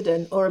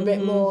accident or a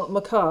bit more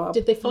macabre.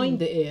 Did they find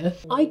the ear?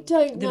 I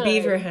don't The know.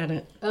 beaver had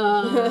it.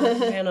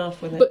 Ran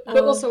off with it.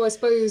 But also, I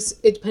suppose,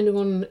 it depending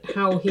on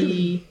how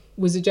he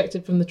was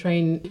ejected from the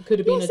train, it could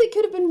have been Yes, it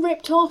could have been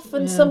ripped off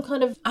in some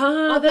kind of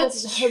other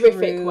that's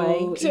horrific true. way.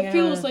 Because it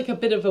feels like a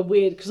bit of a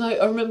weird. Because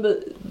I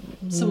remember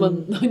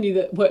someone I knew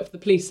that worked for the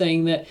police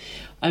saying that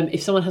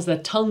if someone has their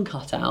tongue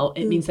cut out,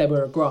 it means they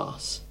were a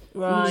grass.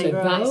 Right, So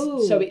right.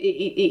 that's so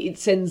it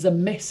sends a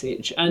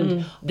message,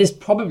 and there's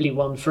probably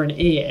one for an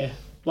ear.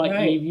 Like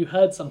Right. you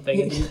heard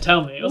something and didn't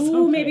tell me, or Ooh,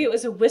 something. maybe it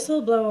was a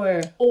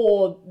whistleblower.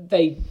 Or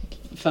they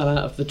fell out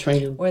of the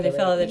train. Or they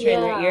fell out of the train,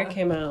 Yeah. their ear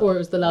came out. Or it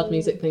was the loud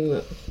music thing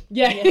that...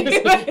 Yeah.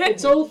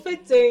 It's all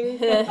fitting.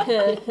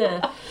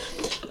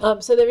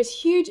 So there is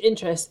huge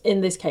interest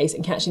in this case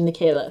in catching the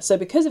killer. So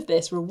because of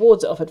this,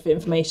 rewards are offered for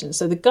information.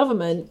 So the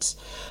government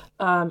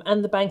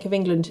and the Bank of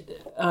England,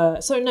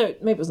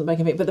 maybe it wasn't the Bank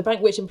of England, but the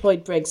bank which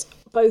employed Briggs,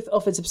 both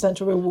offered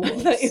substantial rewards. I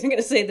thought you were going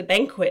to say the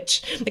banquet.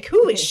 Like,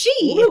 who is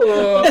she?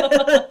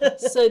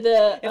 So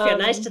the If you're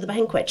nice to the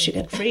banquet, you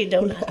get free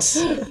donuts.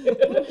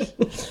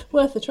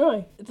 worth a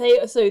try.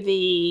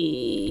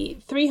 The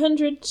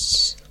 300.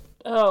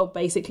 Oh,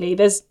 basically,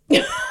 there's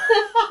they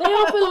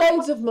offer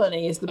loads of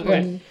money. Is the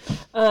point?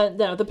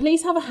 Now the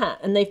police have a hat,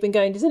 and they've been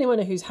going, does anyone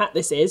know whose hat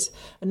this is?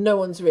 And no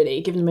one's really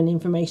given them any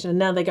information. And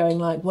now they're going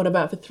like, what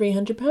about for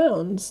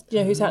 £300? Do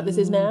you know whose hat this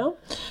is now?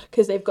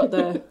 Because they've got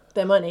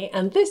their money,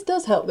 and this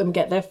does help them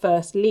get their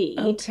first lead.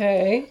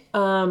 Okay.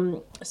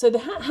 So the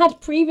hat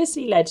had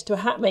previously led to a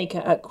hat maker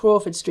at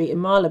Crawford Street in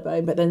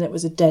Marylebone, but then it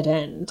was a dead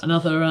end.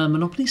 Another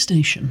Monopoly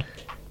station.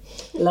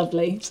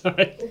 Lovely.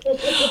 Sorry.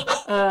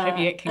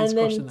 Maybe get King's And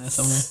Cross then in there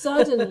somewhere.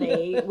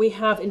 suddenly we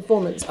have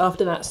informants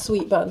after that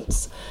sweet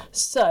bunce.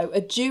 So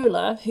a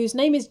jeweller whose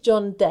name is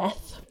John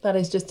Death, that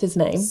is just his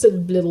name. It's a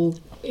little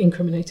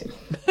incriminating.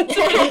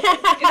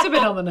 It's a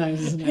bit on the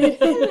nose, isn't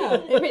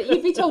it?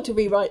 You'd be told to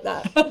rewrite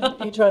that.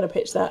 You're trying to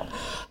pitch that.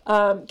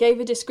 Gave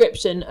a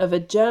description of a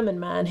German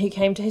man who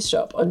came to his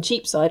shop on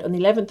Cheapside on the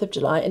 11th of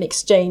July and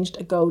exchanged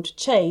a gold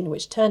chain,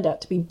 which turned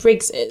out to be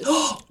Briggs's.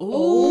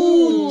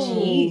 Oh,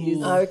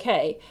 jeez.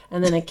 Okay,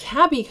 and then a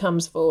cabbie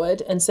comes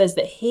forward and says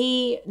that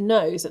he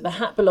knows that the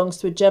hat belongs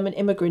to a German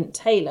immigrant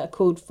tailor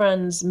called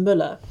Franz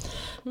Müller.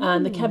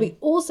 And the cabbie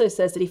also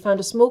says that he found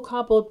a small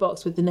cardboard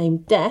box with the name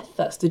Death,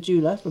 that's the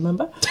jeweller,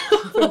 remember?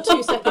 From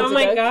 2 seconds Oh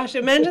my ago. gosh,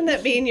 imagine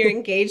that being your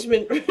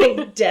engagement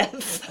ring,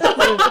 Death.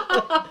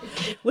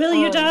 Will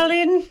you,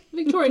 darling?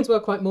 Victorians were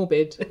quite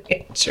morbid.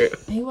 True.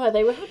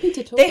 They were happy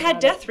to talk They had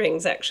about death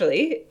rings,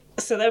 actually.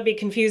 So that would be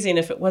confusing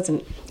if it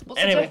wasn't. What's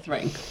Anyway. a death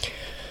ring?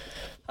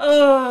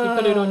 You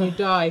put it on, you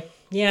die.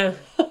 Yeah.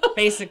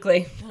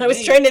 Basically. I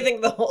was trying to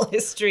think the whole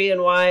history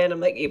and why, and I'm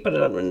like, you put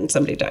it on when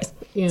somebody dies.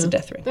 Yeah. It's a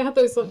death ring. They had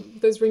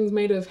those rings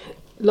made of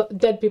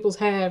dead people's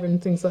hair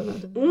and things like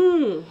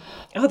that.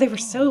 Oh, they were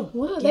so...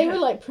 Wow, they were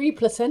like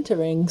pre-placenta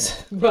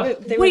rings.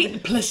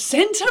 Wait,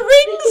 placenta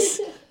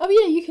rings? Oh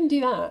yeah, you can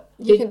do that.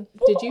 Did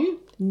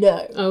you?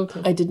 No.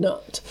 Okay. I did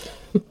not.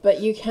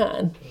 But you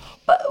can.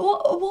 But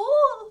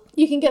what?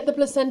 You can get the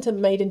placenta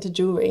made into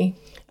jewellery.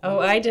 Oh,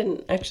 I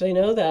didn't actually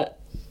know that.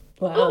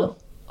 Wow.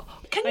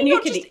 Can I you knew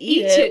not you just could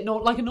eat it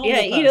not like a normal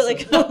person? eat it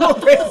like a normal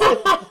person.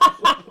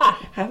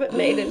 Have it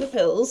made into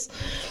pills.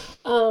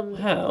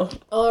 Wow.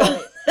 All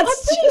right.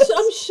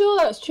 I'm sure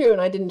that's true,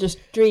 and I didn't just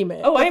dream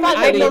it. Oh, I none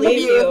of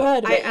believe you. have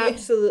heard of I it.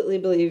 absolutely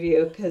believe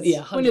you. Cause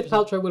Gwyneth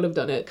Paltrow will have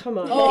done it. Come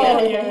on.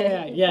 Oh,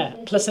 yeah.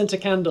 Placenta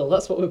candle.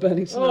 That's what we're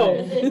burning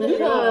tonight.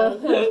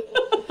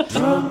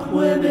 Drunk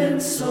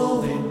women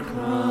solving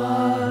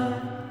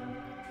crime.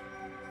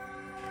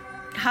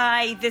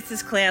 Hi, this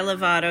is Claire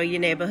Lovato, your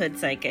neighborhood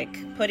psychic,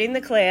 putting the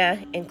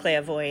Claire in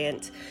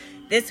clairvoyant.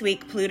 This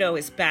week, Pluto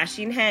is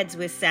bashing heads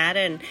with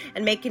Saturn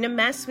and making a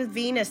mess with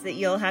Venus that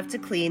you'll have to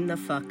clean the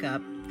fuck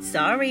up.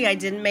 Sorry, I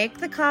didn't make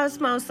the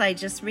cosmos, I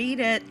just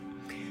read it.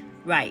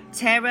 Right,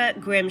 Tara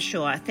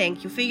Grimshaw,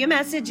 thank you for your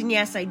message, and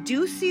yes, I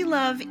do see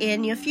love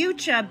in your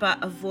future,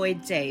 but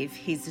avoid Dave,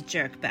 he's a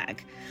jerkbag.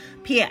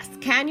 P.S.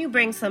 Can you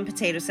bring some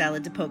potato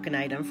salad to Poker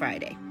Night on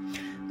Friday?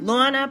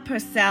 Lorna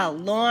Purcell.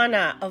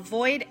 Lorna,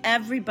 avoid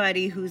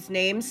everybody whose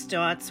name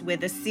starts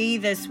with a C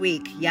this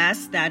week.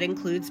 Yes, that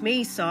includes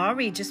me.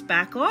 Sorry, just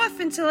back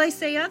off until I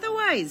say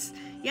otherwise.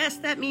 Yes,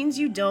 that means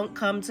you don't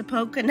come to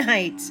Poker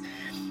Night.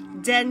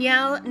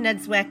 Danielle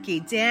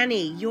Nedzwecki.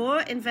 Danny,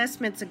 your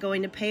investments are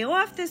going to pay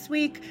off this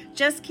week.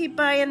 Just keep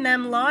buying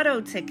them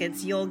lotto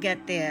tickets. You'll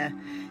get there.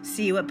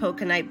 See you at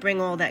Poker Night.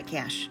 Bring all that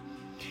cash.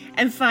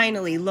 And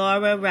finally,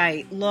 Laura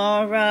Wright.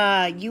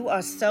 Laura, you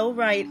are so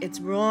right. It's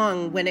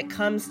wrong when it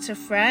comes to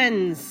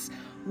friends.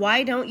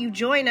 Why don't you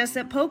join us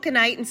at Poker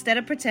Night instead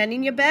of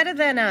pretending you're better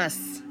than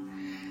us?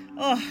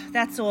 Oh,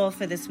 that's all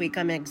for this week.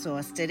 I'm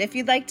exhausted. If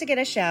you'd like to get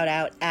a shout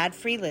out,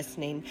 ad-free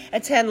listening,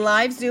 attend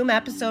live Zoom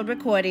episode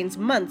recordings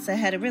months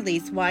ahead of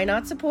release, why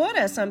not support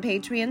us on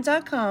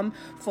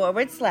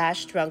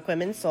patreon.com/Drunk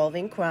Women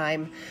Solving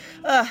Crime.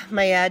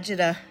 My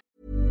agita.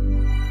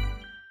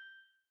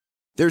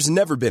 There's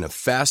never been a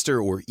faster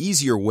or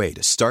easier way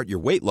to start your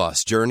weight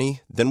loss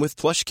journey than with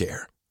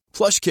PlushCare.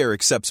 PlushCare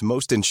accepts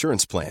most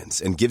insurance plans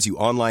and gives you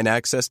online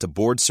access to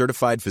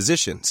board-certified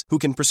physicians who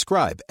can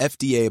prescribe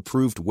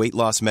FDA-approved weight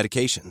loss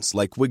medications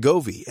like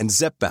Wegovy and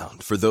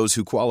Zepbound for those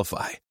who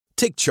qualify.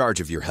 Take charge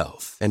of your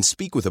health and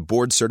speak with a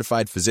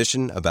board-certified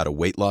physician about a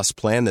weight loss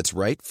plan that's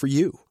right for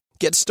you.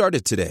 Get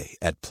started today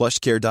at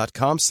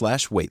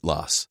plushcare.com/weight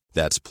loss.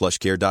 That's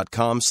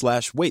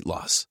plushcare.com/weight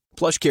loss.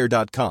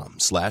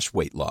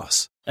 plushcare.com/weight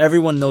loss.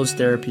 Everyone knows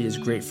therapy is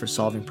great for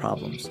solving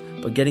problems,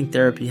 but getting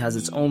therapy has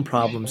its own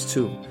problems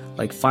too,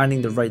 like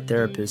finding the right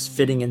therapist,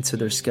 fitting into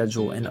their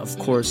schedule, and of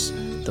course,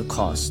 the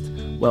cost.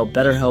 Well,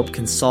 BetterHelp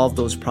can solve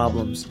those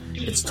problems.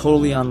 It's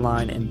totally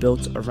online and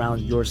built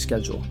around your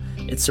schedule.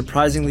 It's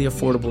surprisingly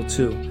affordable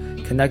too.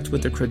 Connect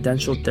with a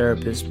credentialed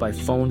therapist by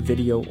phone,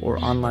 video,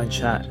 or online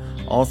chat,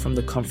 all from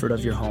the comfort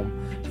of your home.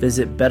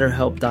 Visit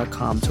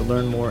BetterHelp.com to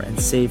learn more and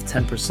save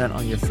 10%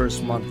 on your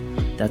first month.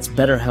 That's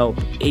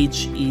BetterHelp,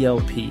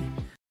 H-E-L-P.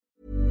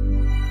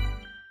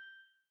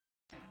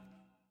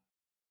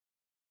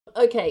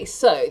 Okay,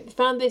 so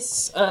found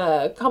this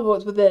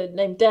cardboard with the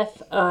name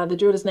Death, the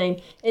jeweler's name,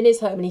 in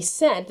his home, and he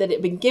said that it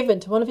had been given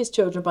to one of his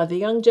children by the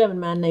young German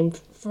man named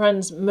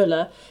Franz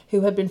Müller, who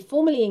had been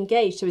formerly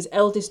engaged to his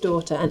eldest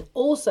daughter, and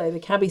also the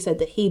cabbie said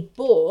that he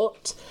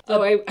bought...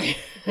 I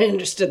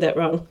understood that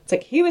wrong. It's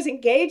like he was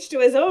engaged to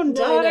his own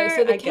daughter. No,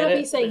 so the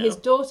cabbie saying his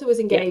daughter was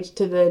engaged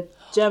to the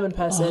German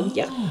person.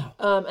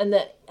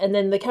 And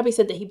then the cabbie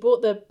said that he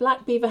bought the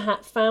black beaver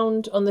hat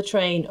found on the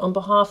train on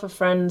behalf of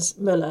Franz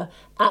Müller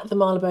at the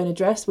Marylebone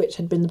address, which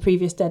had been the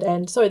previous dead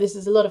end. Sorry, this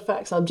is a lot of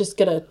facts. I'm just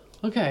going to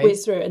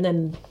whiz through it and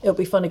then it'll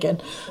be fun again.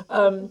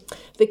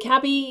 The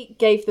cabbie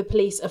gave the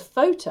police a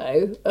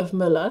photo of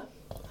Müller.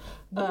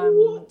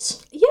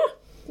 What? Yeah.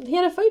 He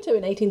had a photo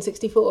in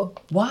 1864.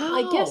 Wow.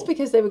 I guess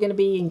because they were going to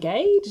be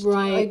engaged.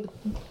 Right.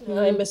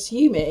 I'm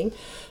assuming.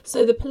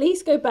 So the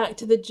police go back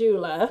to the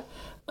jeweller,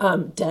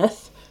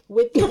 Death,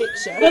 with the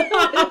picture.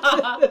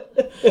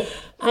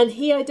 And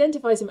he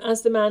identifies him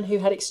as the man who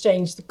had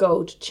exchanged the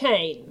gold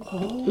chain.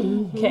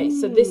 Okay,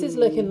 so this is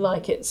looking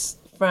like it's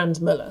Franz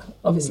Müller,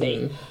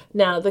 obviously.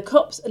 Now, the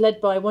cops, led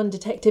by one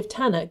Detective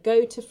Tanner,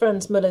 go to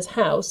Franz Müller's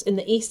house in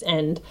the East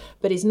End,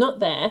 but he's not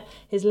there.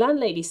 His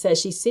landlady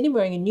says she's seen him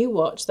wearing a new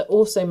watch that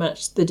also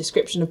matched the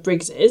description of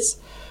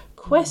Briggs's.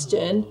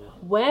 Question,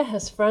 where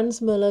has Franz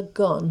Müller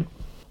gone?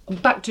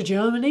 Back to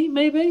Germany,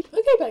 maybe?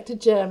 Okay, back to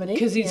Germany.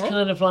 Because he's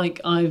kind of like,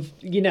 I've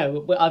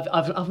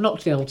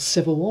knocked the old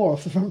Civil War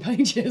off the front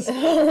pages.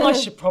 I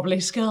should probably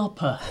scalp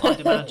her, I'd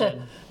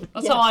imagine.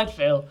 That's how I'd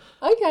feel.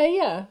 Okay,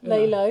 yeah.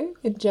 Lay low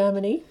in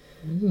Germany.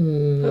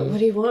 But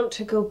would he want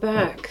to go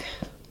back?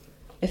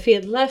 if he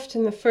had left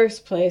in the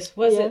first place,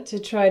 was Yeah. it to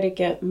try to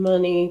get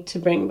money to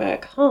bring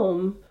back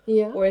home?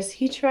 Yeah. Or is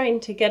he trying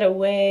to get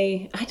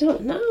away? I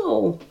don't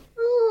know.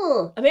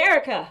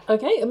 America.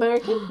 Okay,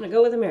 American. I'm going to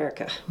go with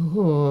America.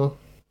 Oh,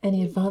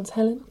 Any advance,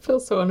 Helen? I feel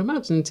so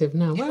unimaginative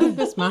now. Where would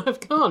this man have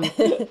gone?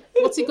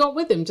 What's he got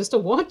with him? Just a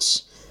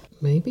watch?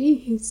 Maybe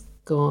he's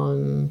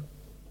gone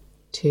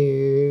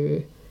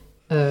to...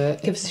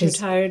 Give us you're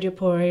tired, you're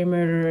poor, you're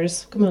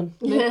murderers. Come on.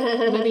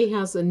 maybe he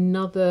has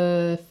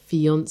another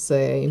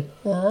fiance.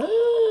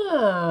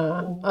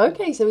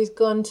 Okay, so he's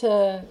gone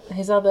to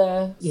his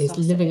other... Yeah, he's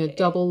living a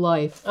double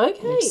life.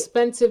 Okay. An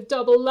expensive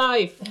double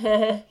life.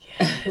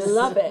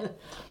 Love it.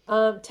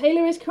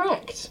 Taylor is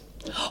correct.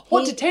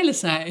 What did Taylor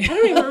say? I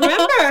don't even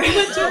remember. He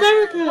went to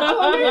America.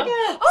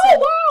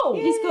 Oh, wow!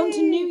 He's gone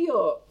to New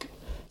York.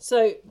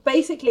 So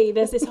basically,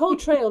 there's this whole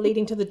trail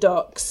leading to the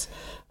docks,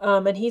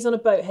 and he's on a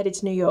boat headed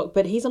to New York,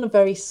 but he's on a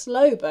very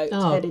slow boat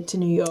headed to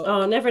New York.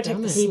 Oh, never take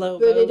the He slow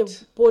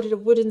boat. boarded a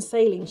wooden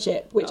sailing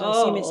ship, which I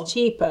assume is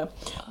cheaper,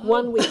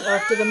 1 week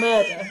after the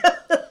murder.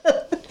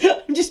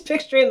 I'm just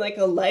picturing like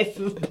a life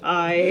of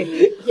Pi.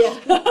 Yeah.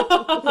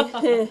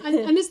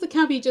 And is the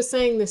cabbie just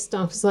saying this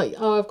stuff? It's like,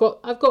 oh,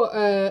 I've got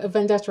a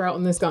vendetta out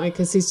on this guy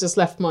because he's just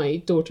left my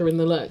daughter in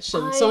the lurch,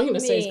 and so I'm going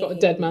to say he's got a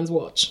dead man's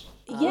watch.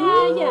 Yeah.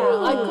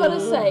 I've got to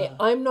say,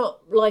 I'm not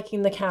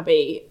liking the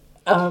cabbie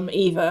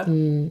either.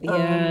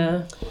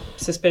 Yeah.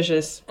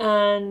 Suspicious.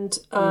 And,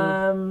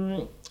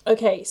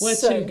 okay, Where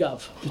so... to,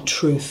 Gov? The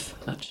truth,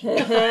 actually.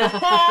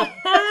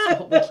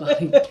 That's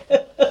what we'd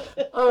like.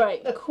 All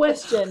right,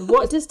 question.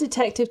 What does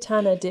Detective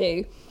Tanner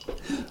do?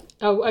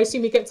 Oh, I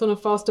assume he gets on a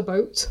faster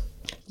boat.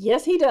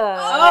 Yes, he does.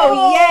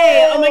 Oh,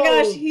 yay! Oh my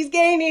gosh, he's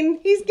gaining!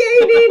 He's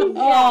gaining!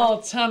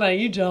 Oh, Tanner,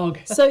 you dog.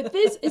 So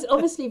this is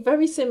obviously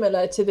very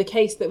similar to the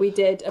case that we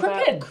did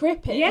about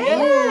Crippen. Yeah,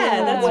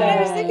 that's what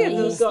I was thinking. He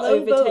The got slow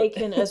boat.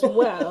 overtaken as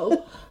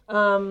well.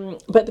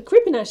 But the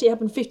Crippen actually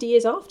happened 50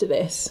 years after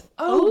this.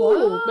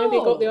 Oh, maybe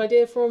he got the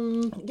idea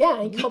from...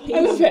 Yeah, he copied.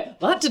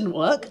 That didn't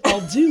work.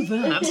 I'll do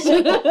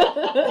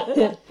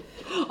that.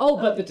 Oh,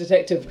 but the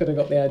detective could have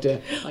got the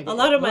idea. A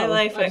lot of my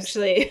life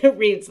actually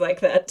reads like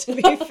that, to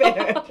be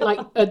fair.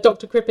 Like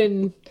Dr.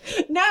 Crippen.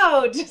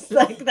 No, just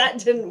like that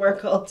didn't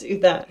work, I'll do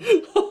that.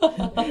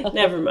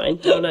 Never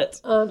mind,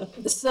 donuts.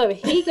 So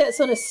he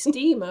gets on a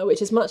steamer,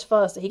 which is much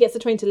faster. He gets the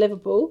train to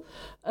Liverpool.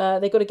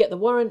 They got to get the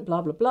warrant,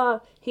 blah, blah, blah.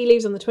 He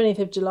leaves on the 20th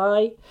of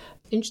July.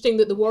 Interesting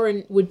that the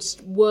warrant would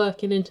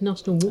work in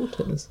international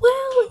waters.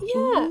 Well,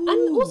 yeah.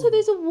 And also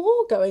there's a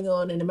war going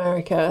on in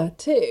America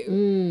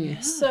too.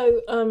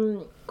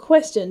 So,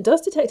 question,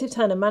 does Detective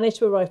Tanner manage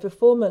to arrive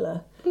before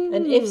Muller?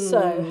 And if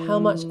so, how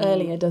much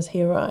earlier does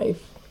he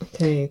arrive?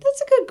 Okay.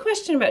 That's a good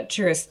question about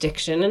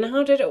jurisdiction and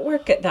how did it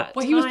work at that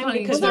Well, time? he was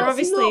planning because to- they're That's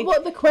obviously not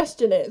what the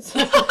question is.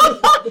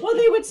 well,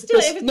 they would still.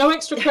 If No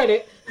extra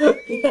credit.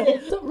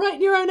 Stop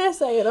writing your own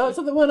essay and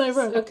answer the one I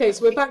wrote. Okay,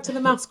 so we're back to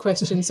the maths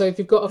question. So if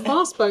you've got a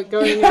fast boat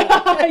going in,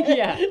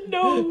 Yeah.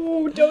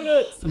 no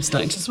donuts. I'm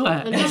starting to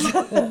swear. and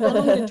how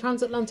long did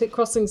transatlantic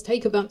crossings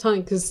take at that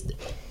time? Because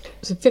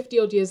 50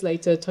 odd years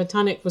later,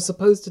 Titanic was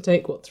supposed to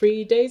take,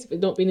 3 days if it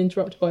had not been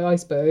interrupted by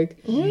iceberg.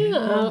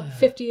 Yeah.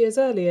 50 years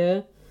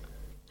earlier,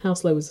 how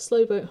slow was a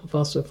slow boat? How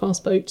fast was a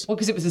fast boat? Well,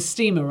 because it was a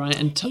steamer, right?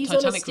 And He's on a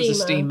Titanic was a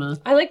steamer.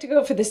 I like to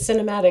go for the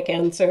cinematic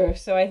answer,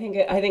 so I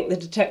think the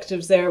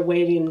detective's there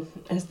waiting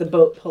as the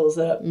boat pulls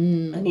up,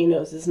 and he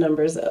knows his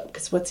number's up.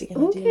 Because what's he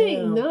gonna do?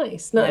 Okay, now?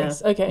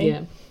 nice. Okay.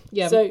 Yeah.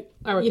 Yeah. So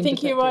I reckon you think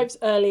he detective. arrives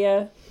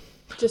earlier,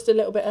 just a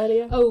little bit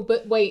earlier? Oh,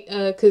 but wait,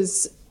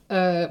 because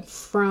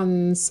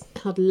Franz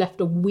had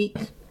left a week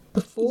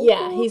before?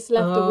 Yeah, he's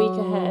left a week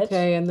ahead.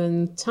 Okay, and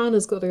then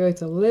Tanner's got to go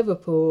to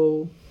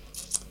Liverpool.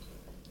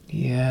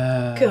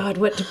 Yeah. God,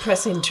 what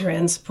depressing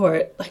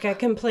transport. Like, I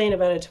complain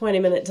about a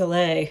 20-minute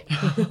delay.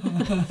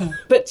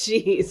 But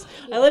jeez,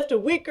 I left a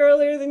week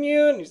earlier than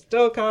you and you're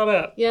still caught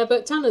up. Yeah,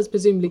 but Tanner's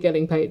presumably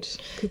getting paid.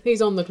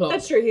 He's on the clock.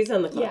 That's true, he's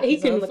on the clock. He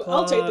He's on can. the clock.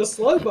 I'll take the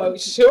slow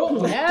boat,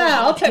 sure. Yeah,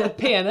 I'll take the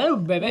P&O,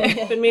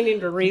 baby. I've been meaning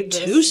to read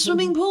this. 2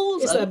 swimming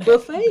pools? Is that a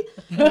buffet?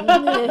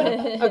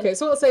 Okay,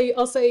 so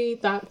I'll say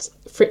that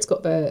Fritz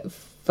got there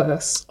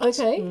first.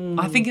 Okay.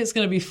 I think it's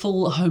going to be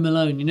full Home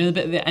Alone. You know the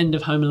bit at the end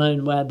of Home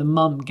Alone where the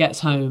mum gets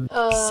home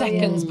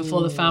seconds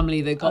before the family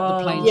that got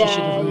the plane she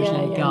should have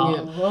originally got.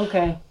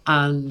 Okay.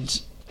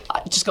 And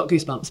I just got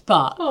goosebumps.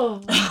 But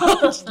I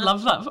just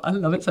love that. I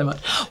love it so much.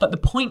 But the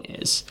point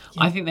is,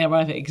 I think they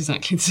arrive at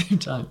exactly the same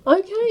time.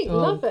 Okay,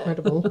 love it.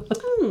 Incredible.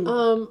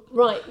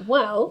 Right,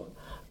 well,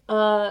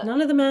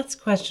 None of the maths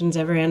questions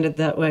ever ended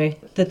that way.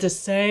 At the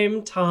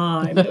same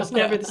time. It was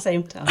never the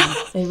same time.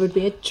 it would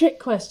be a trick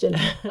question.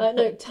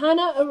 No,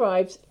 Tanner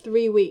arrives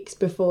 3 weeks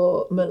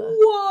before Muller.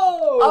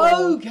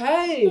 Whoa!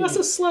 Okay. That's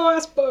a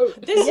slow-ass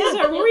boat. This is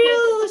a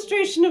real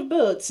illustration of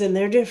boats and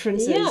their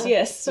differences. Yeah.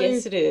 Yes, So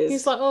yes it is.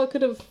 He's like, oh, I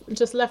could have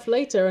just left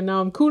later, and now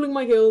I'm cooling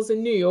my heels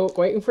in New York,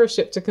 waiting for a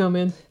ship to come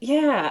in.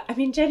 Yeah, I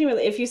mean,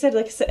 genuinely, if you said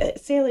like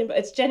sailing, but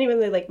it's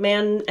genuinely like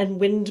man and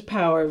wind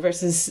power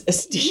versus a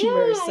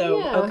steamer. Yeah, so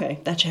yeah. Okay,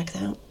 that checks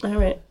out. All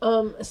right.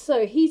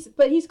 So he's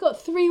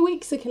got 3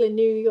 weeks to kill in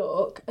New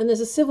York, and there's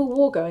a civil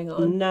war going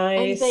on. Nice.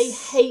 And they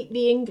hate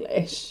the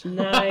English.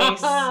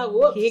 Nice.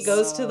 He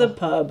goes to the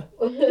pub.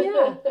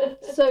 Yeah.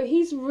 So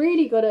he's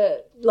really got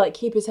to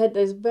keep his head.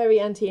 There's very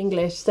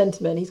anti-English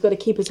sentiment. He's got to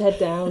keep his head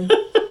down.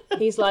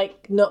 He's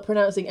not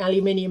pronouncing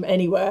aluminium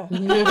anywhere.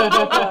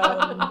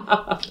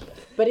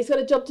 But he's got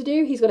a job to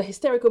do. He's got a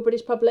hysterical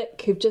British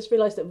public who've just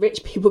realised that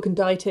rich people can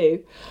die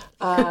too.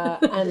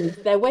 And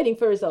they're waiting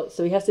for results,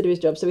 so he has to do his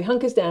job. So he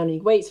hunkers down and he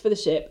waits for the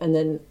ship, and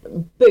then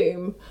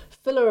boom,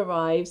 Fuller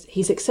arrives.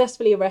 He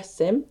successfully arrests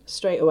him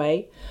straight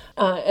away.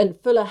 And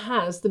Fuller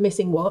has the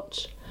missing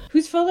watch.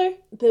 Who's Fuller?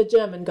 The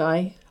German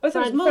guy. Oh,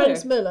 so it's Muller.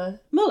 Franz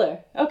Muller. Muller.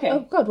 Okay.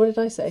 Oh, God, what did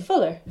I say?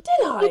 Fuller.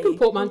 Did I? You can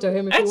portmanteau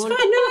him if That's you want.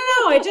 fine.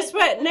 No. I just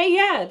went. No,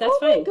 yeah, that's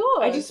fine. Oh my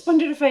God. I just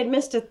wondered if I'd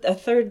missed a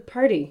third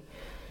party.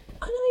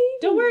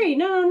 Don't worry.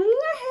 No.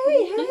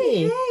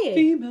 Hey.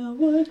 Female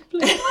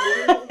wordplay.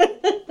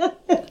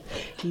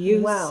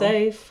 You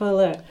say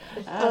Fuller.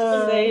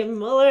 I say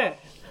Muller.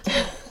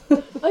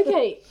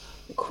 Okay,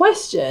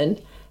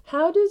 question.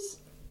 How does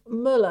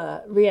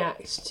Muller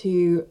react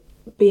to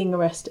being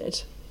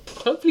arrested?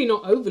 Hopefully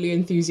not overly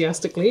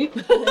enthusiastically.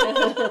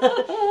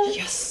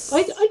 Yes.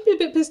 I'd be a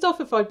bit pissed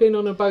off if I'd been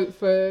on a boat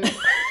for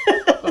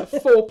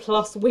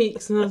 4+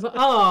 weeks and I was like,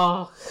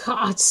 I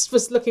just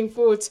was looking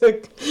forward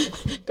to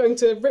going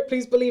to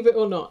Ripley's Believe It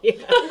or Not. Can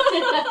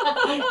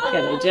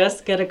I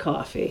just get a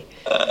coffee?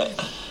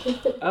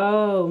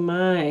 Oh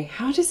my.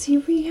 How does he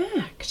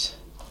react?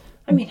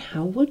 I mean,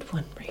 how would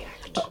one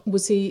react?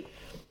 Was he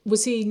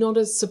not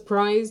as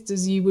surprised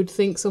as you would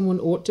think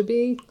someone ought to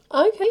be?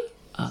 Okay,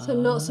 so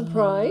not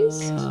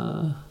surprised.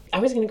 I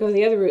was going to go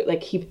the other route.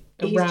 He's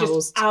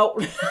just out.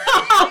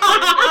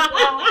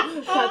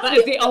 That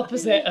is the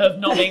opposite of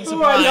not being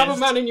surprised. I love a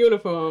man in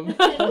uniform.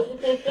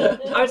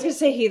 I was going to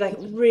say he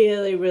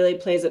really, really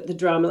plays up the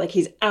drama.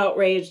 He's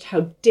outraged.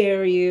 How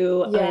dare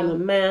you? Yeah. I'm a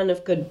man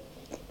of good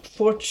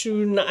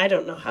fortune. I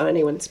don't know how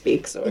anyone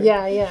speaks. Or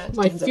Yeah.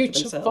 My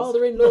future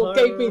father-in-law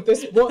gave me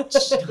this watch.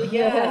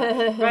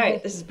 Yeah,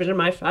 right. This has been in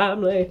my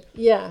family.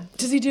 Yeah.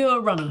 Does he do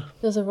a runner?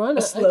 There's a runner.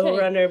 A slow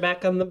runner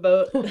back on the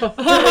boat.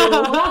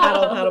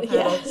 paddle.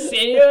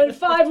 See you in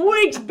 5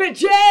 weeks,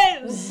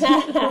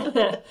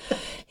 bitches!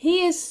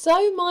 He is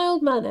so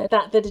mild-mannered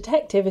that the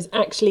detective is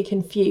actually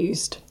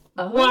confused.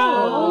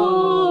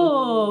 Wow.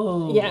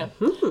 Yeah.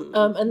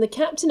 And the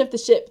captain of the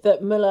ship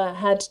that Muller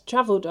had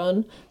travelled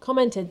on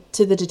commented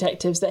to the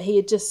detectives that he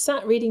had just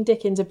sat reading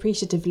Dickens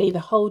appreciatively the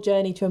whole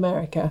journey to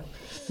America.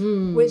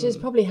 Which is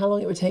probably how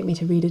long it would take me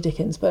to read a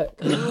Dickens book.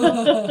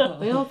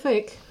 They are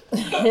thick.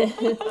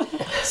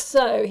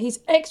 So he's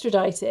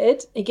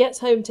extradited, he gets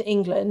home to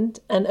England,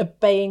 and a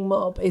baying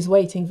mob is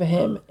waiting for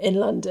him in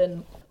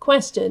London.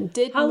 Question,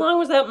 How long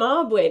was that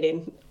mob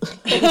waiting?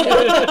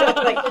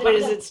 What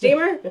is it,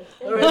 steamer?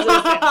 Or is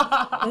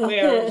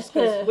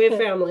it... we have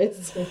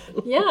families.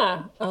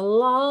 Yeah, a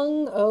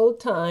long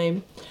old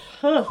time.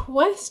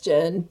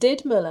 Question,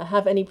 did Muller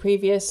have any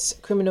previous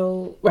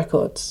criminal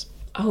records?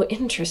 Oh,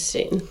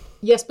 interesting.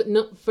 Yes, but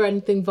not for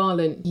anything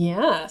violent.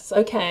 Yes,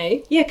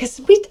 okay. Yeah,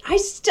 because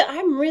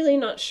I'm really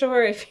not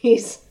sure if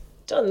he's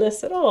done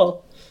this at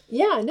all.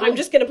 Yeah, no. I'm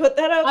just going to put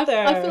that out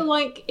there. I feel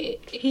like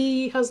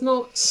he has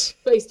not,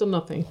 based on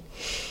nothing.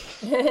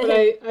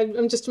 But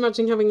I'm just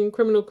imagining having a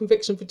criminal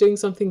conviction for doing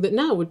something that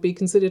now would be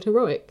considered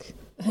heroic.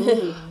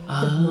 I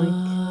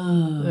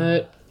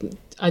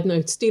don't know,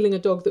 stealing a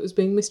dog that was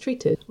being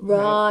mistreated.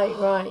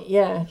 Right,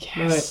 yeah.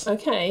 Yes. Right.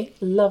 Okay,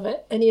 love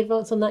it. Any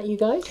advance on that, you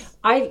guys?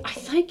 I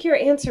like your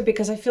answer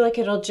because I feel like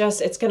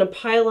it's going to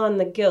pile on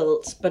the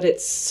guilt, but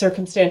it's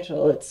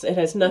circumstantial. It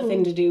has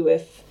nothing to do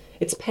with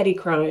it's petty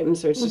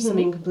crimes, or it's just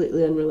something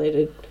completely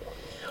unrelated.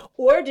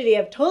 Or did he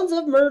have tons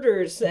of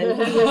murders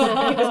and he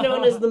was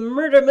known as the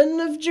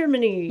Murderman of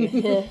Germany?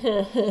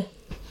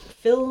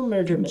 Phil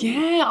Murderman.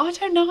 Yeah, I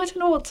don't know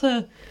what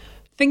to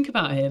think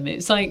about him.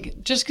 It's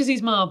just because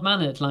he's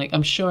mild-mannered,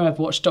 I'm sure I've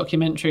watched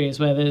documentaries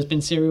where there's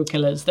been serial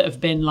killers that have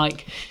been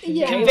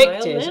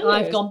convicted, and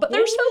I've gone, but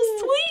they're so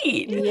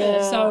sweet.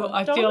 Yeah. So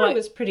I feel like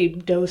was pretty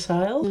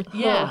docile.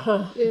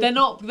 Yeah, they're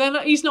not.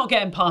 He's not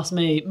getting past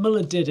me.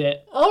 Muller did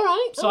it. All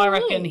right. So I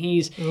reckon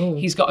he's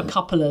got a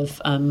couple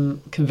of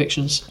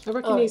convictions. I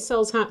reckon he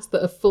sells hats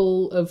that are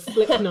full of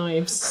flip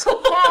knives.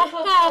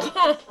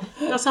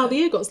 That's how the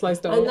ear got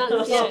sliced off. And it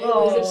was an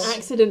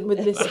accident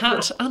with this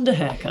Hat and a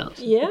haircut.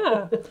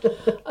 Yeah.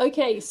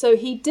 Okay, so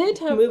he did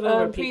have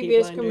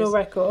previous criminal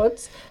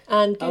records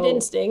and good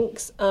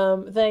instincts.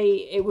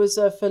 It was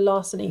for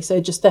larceny,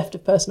 so just theft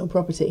of personal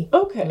property.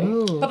 Okay.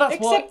 But that's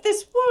Except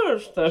this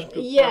was theft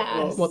of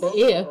Yes. What, the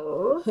ear?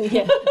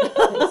 Yeah.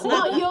 It's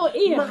not your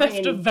ear.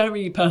 theft of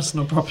very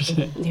personal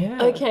property.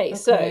 Yeah. Okay,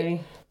 so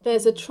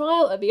there's a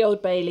trial at the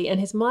Old Bailey, and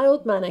his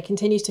mild manner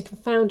continues to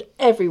confound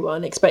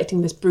everyone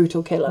expecting this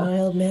brutal killer.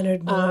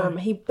 Mild-mannered boy.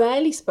 He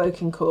barely spoke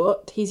in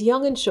court. He's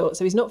young and short,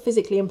 so he's not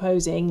physically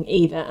imposing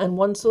either. And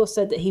one source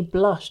said that he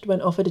blushed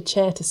when offered a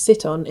chair to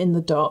sit on in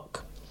the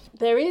dock.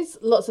 there is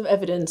lots of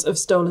evidence of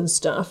stolen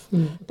stuff.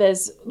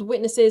 There's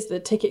witnesses,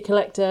 the ticket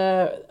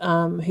collector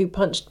who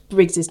punched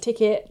Briggs's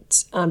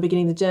ticket,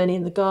 beginning the journey,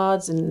 and the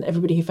guards, and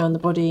everybody who found the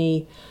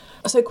body.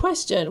 So,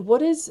 question: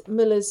 what is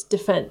Muller's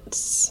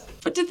defence?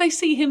 But did they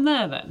see him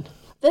there then?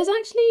 There's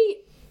actually.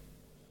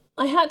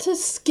 I had to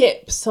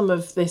skip some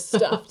of this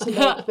stuff to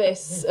make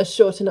this a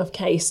short enough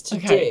case to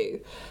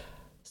do.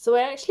 So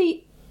I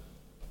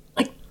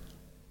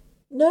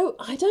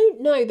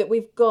don't know that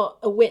we've got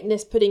a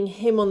witness putting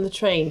him on the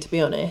train, to be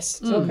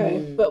honest.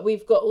 Okay. But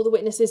we've got all the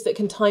witnesses that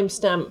can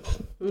timestamp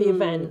the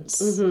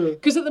events.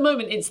 Because at the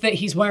moment it's that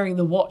he's wearing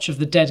the watch of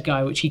the dead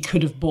guy, which he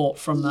could have bought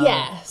from the...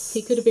 Yes.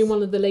 He could have been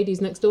one of the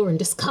ladies next door in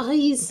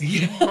disguise.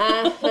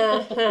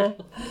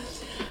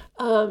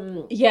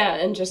 Yeah,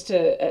 and just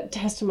a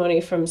testimony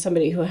from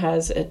somebody who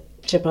has a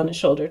chip on his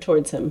shoulder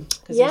towards him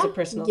because there's a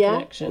personal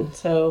connection.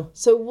 So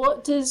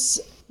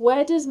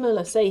where does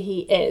Muller say he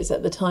is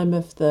at the time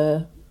of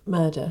the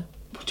murder?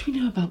 What do we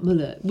know about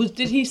Muller?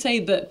 Did he say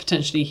that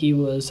potentially he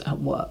was at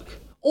work?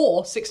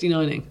 Or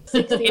 69ing?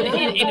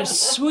 In a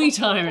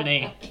sweet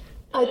irony.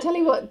 I tell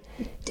you what,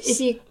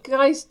 if you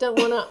guys don't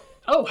want to...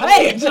 Oh,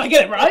 hey, did I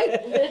get it right?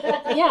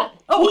 Yeah.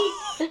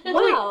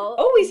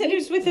 He said he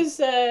was with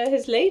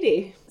his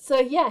lady. So,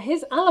 yeah,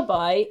 his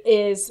alibi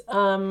is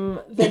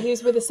that he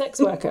was with a sex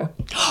worker.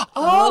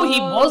 Oh, he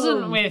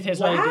wasn't with his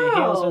lady. He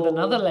was with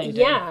another lady.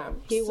 Yeah.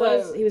 He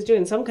was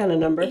doing some kind of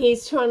number.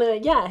 He's trying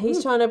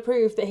to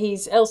prove that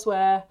he's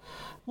elsewhere.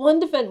 One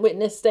defence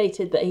witness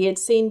stated that he had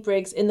seen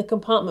Briggs in the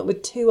compartment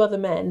with 2 other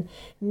men,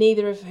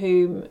 neither of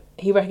whom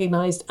he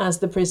recognised as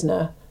the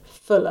prisoner,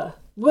 Fuller.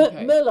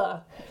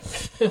 Muller.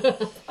 Whose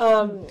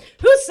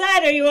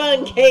side are you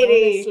on,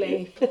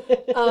 Katie?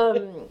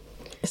 Honestly.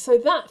 So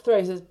that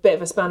throws a bit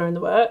of a spanner in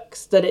the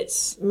works, that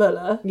it's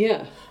Muller.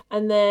 Yeah.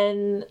 And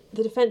then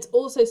the defence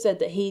also said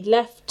that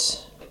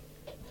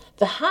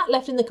the hat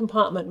left in the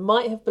compartment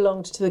might have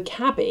belonged to the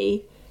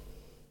cabbie,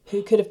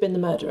 who could have been the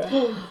murderer.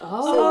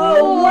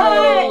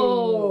 Wow!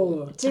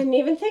 Didn't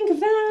even think of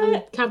that.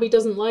 And Cabby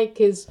doesn't like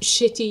his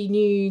shitty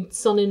new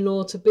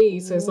son-in-law to be,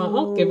 so he's like,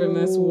 I'll give him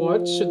this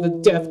watch of the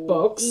death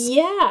box.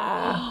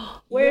 Yeah.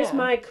 Where's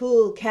my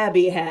cool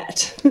cabbie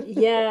hat?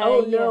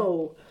 Yeah.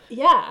 No.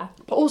 Yeah.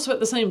 But also at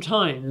the same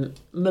time,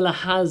 Muller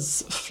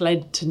has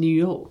fled to New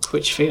York,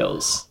 which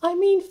feels... I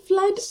mean,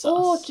 fled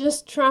or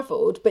just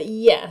travelled, but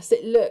yes,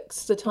 it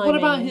looks the timing. What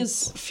about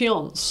his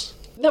fiancé?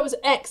 That was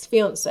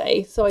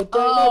ex-fiancé, so I don't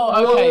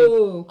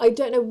know. I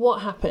don't know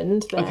what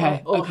happened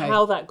there or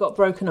how that got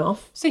broken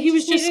off. So he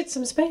was just needed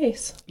some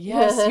space.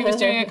 Yes, he was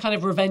doing a kind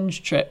of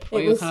revenge trip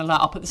where you're kind of like,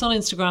 I'll put this on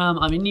Instagram,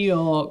 I'm in New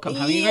York, I'm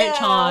having a great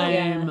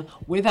time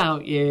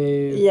without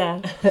you.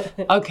 Yeah.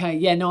 Okay,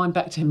 yeah, no, I'm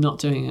back to him not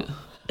doing it.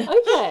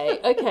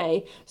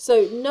 Okay.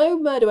 So no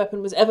murder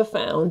weapon was ever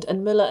found,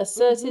 and Muller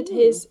asserted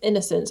his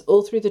innocence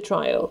all through the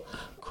trial.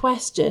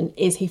 Question,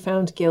 is he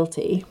found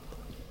guilty?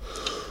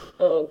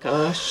 Oh,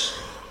 gosh.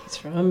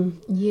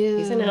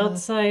 He's an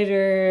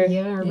outsider.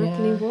 Yeah, I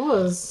reckon he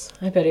was.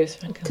 I bet he was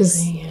found Because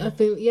guilty. I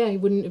think, he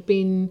wouldn't have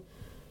been...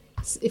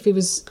 If he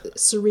was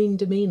serene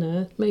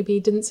demeanour, maybe he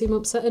didn't seem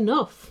upset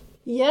enough.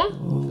 Yeah.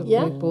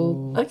 Yeah.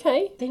 People.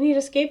 Okay. They need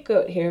a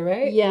scapegoat here,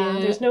 right? Yeah.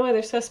 There's no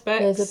other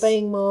suspects. There's a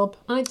baying mob.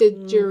 I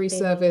did jury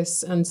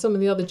service, and some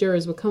of the other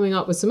jurors were coming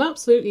up with some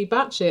absolutely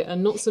batshit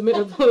and not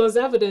submittable as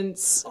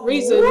evidence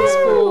reasons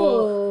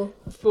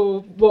for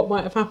what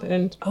might have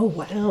happened. Oh,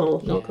 wow.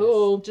 Not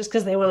cool. Just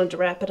because they wanted to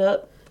wrap it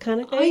up kind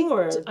of thing?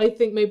 I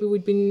think maybe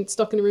we'd been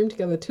stuck in a room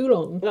together too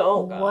long.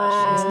 Oh, gosh.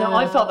 Wow. No,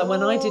 I felt that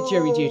when I did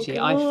jury duty,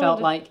 I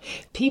felt like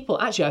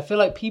I feel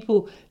like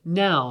people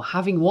now,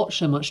 having watched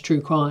so much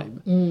true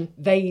crime,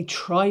 they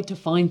try to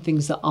find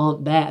things that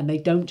aren't there and they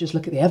don't just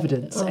look at the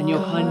evidence and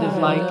you're kind of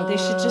like... They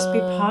should just be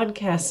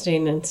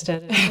podcasting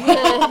instead of...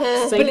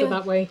 Safer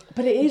that way.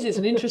 But it's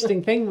an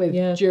interesting thing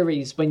with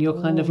juries when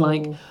you're kind of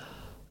like...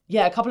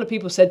 Yeah, a couple of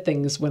people said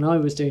things when I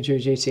was doing jury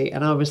duty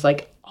and I was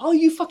like, are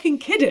you fucking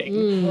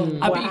kidding?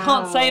 But you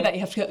can't say that. You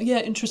have to go,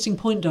 interesting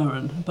point,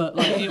 Darren. But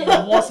it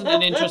wasn't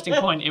an interesting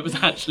point. It was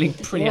actually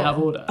pretty out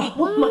of order.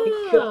 Oh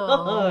my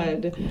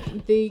God.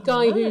 The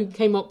guy who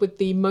came up with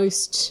the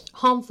most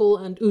harmful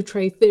and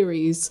outre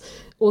theories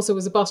also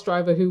was a bus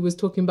driver who was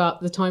talking about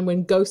the time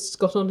when ghosts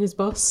got on his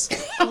bus.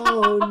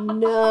 Oh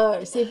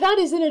no. See, that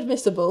is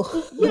inadmissible.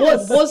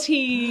 Was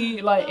he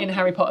in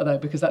Harry Potter though?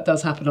 Because that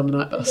does happen on the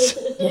night bus.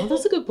 Yeah,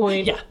 that's a good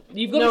point. Yeah,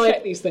 you've got to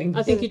check these things.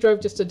 I think he drove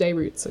just a day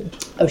route, so.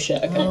 Oh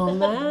shit, okay. Oh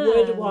man.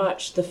 Would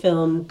watch the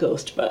film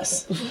Ghost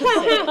Bus.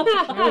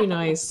 Very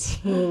nice.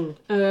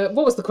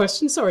 What was the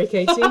question? Sorry,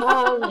 Katie.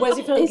 Was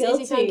he found guilty? Is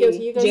he found guilty?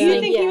 You guys Do you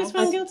think think he was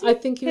found guilty? I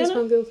think he was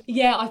found guilty.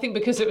 Yeah, I think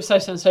because it was so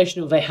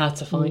sensational, they had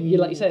to find,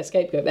 like you say, a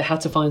scapegoat. They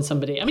had to find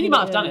somebody. I mean, he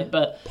might have done it,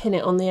 but Pin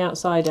it on the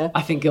outsider.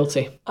 I think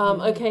guilty.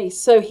 Okay,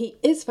 so he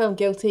is found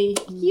guilty.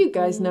 You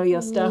guys know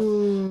your stuff.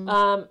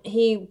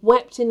 He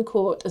wept in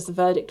court as the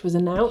verdict was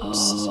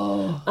announced.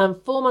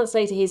 4 months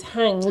later, he's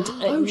hanged at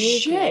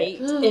Newgate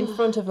in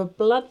front of a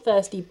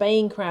bloodthirsty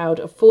baying crowd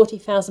of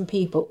 40,000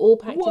 people, all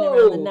packed in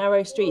around the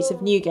narrow streets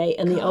of Newgate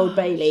and the Old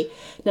Bailey.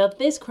 Now,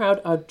 this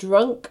crowd are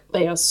drunk,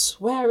 they are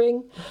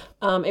swearing.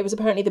 It was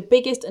apparently the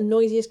biggest and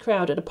noisiest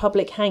crowd at a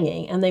public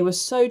hanging, and they were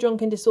so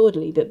drunk and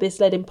disorderly that this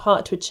led in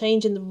part to a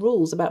change in the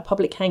rules about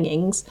public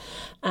hangings,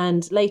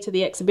 and later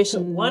the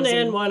exhibition One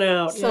in, one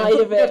out. side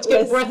of it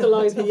Get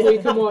breathalyzed before you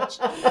can watch.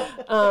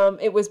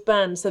 it was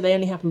banned, so they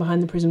only happened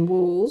behind the prison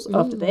walls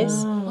after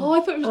this. Oh,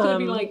 I thought it was going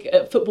to be like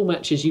at football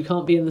matches, you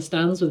can't be in the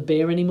stands with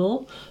beer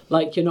anymore.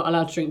 Like, you're not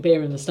allowed to drink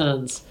beer in the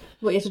stands.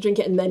 Well, you have to drink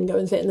it and then go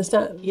and sit in the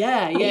stand.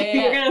 Yeah. You're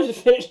going to have to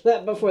finish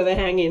that before the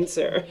hanging,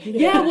 sir.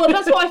 Yeah, well,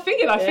 that's what I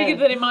figured. I figured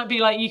that it might be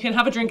like you can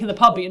have a drink in the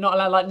pub, but you're not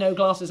allowed, like, no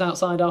glasses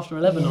outside after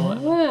 11 or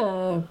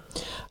whatever.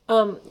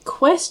 Yeah.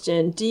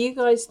 Question, do you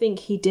guys think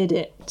he did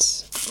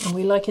it? Are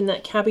we liking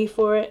that cabbie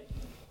for it?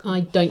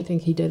 I don't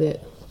think he did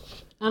it.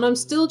 And I'm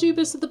still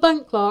dubious of the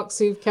bank clerks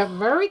who've kept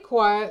very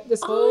quiet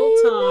this whole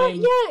time.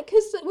 Yeah,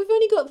 because we've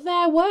only got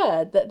their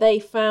word that they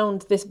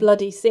found this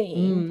bloody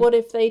scene. What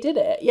if they did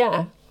it?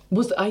 Yeah.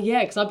 Because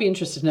I'd be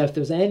interested to know if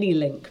there was any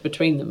link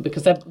between them,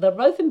 because they're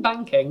both in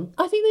banking.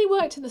 I think they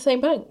worked in the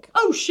same bank.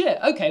 Oh, shit.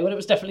 Okay, well, it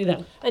was definitely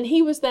them. And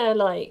he was there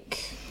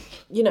like...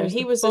 You know,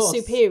 he was a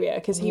superior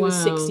because he was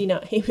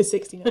 69. He was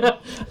 69.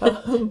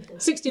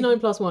 69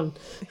 plus 1.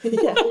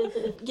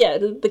 Yeah,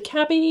 the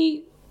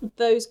cabbie,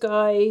 those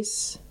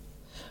guys...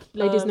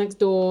 Ladies next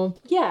door.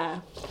 Yeah,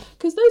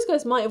 because those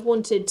guys might have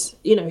wanted,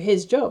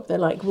 his job. They're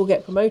like, we'll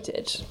get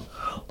promoted.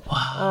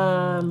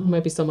 Wow.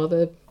 Maybe some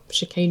other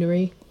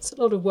chicanery. It's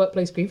a lot of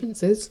workplace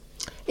grievances.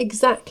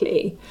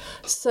 Exactly.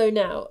 So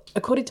now,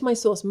 according to my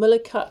source, Muller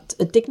cut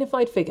a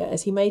dignified figure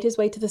as he made his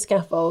way to the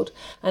scaffold,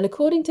 and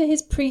according to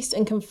his priest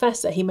and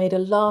confessor, he made a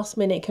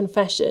last-minute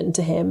confession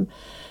to him,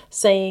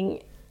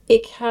 saying,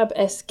 "Ich hab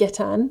es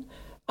getan,"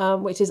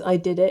 which is "I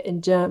did it"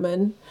 in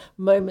German,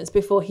 moments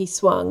before he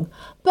swung.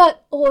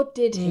 Or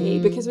did he?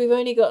 Because we've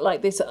only got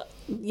like this,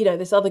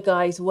 this other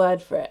guy's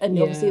word for it, and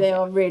obviously they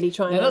are really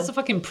trying to... That's a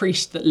fucking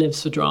priest that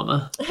lives for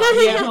drama.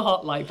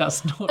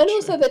 That's not And true.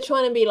 also they're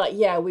trying to be like,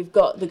 yeah, we've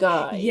got the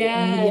guy.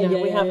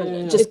 We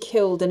haven't just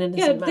killed an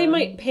innocent man. They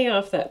might pay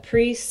off that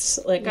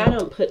priest. Like, I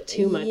don't put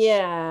too much.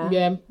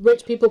 Yeah.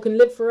 Rich people can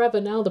live forever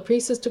now. The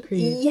priest has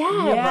decreed.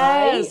 Yeah,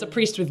 Yes, the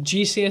priest with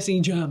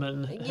GCSE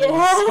German. Yeah.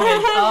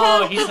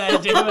 Oh, he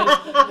said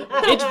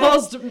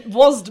it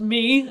was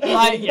me.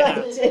 Like,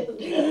 yeah.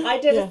 I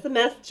did a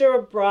semester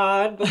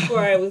abroad before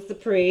I was the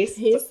priest.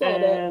 He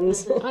said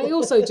it. I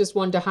also just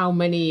wonder how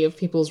many of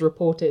people's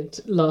reported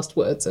last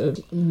words are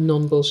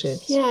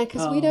non-bullshit. Yeah,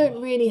 because we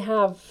don't really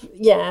have...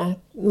 Yeah,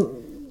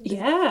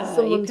 Yeah, you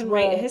someone's can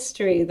write word.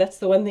 history. That's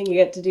the one thing you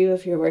get to do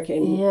if you're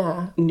working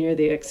near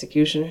the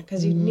executioner,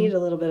 because you need a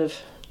little bit of...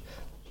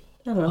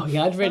 I don't know. Oh,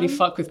 yeah, I'd really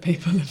fuck with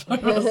people if I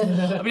was...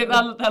 I mean,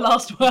 their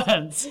last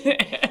words.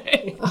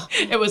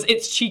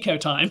 It's Chico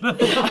time.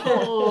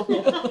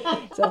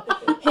 So,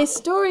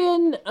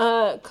 historian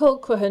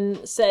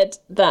Colquhoun said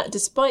that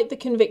despite the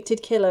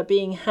convicted killer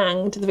being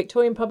hanged, the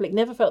Victorian public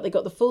never felt they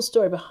got the full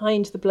story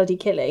behind the bloody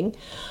killing.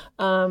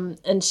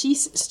 And she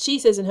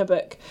says in her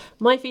book,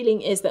 "My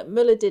feeling is that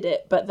Muller did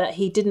it, but that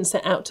he didn't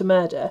set out to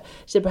murder."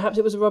 She said perhaps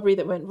it was a robbery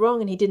that went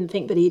wrong and he didn't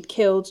think that he had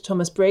killed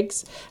Thomas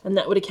Briggs, and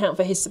that would account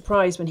for his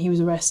surprise when he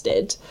was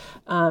arrested.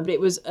 But it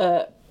was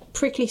a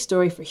prickly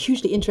story for a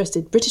hugely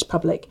interested British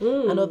public,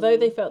 and although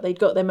they felt they'd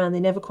got their man, they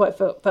never quite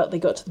felt they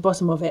got to the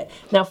bottom of it.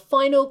 Now,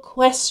 final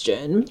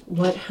question.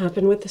 What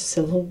happened with the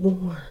Civil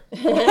War?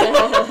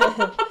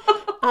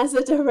 As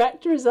a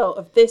direct result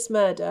of this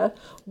murder,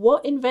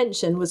 what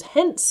invention was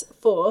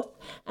henceforth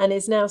and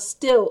is now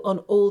still on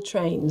all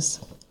trains?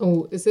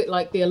 Oh, is it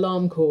like the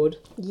alarm cord?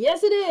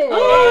 Yes, it is.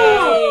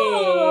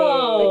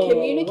 Oh, the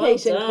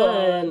communication well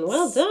done. cords.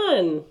 Well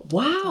done.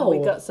 Wow. We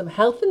got some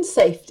health and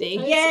safety.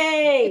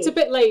 Yay! It's a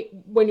bit late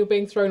when you're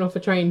being thrown off a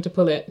train to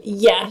pull it.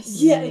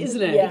 Yes. Yeah,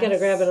 isn't it? Yeah. You gotta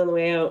grab it on the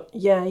way out.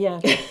 Yeah.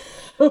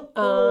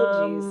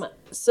 Oh,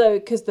 So,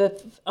 because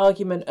the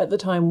argument at the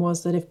time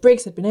was that if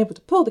Briggs had been able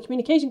to pull the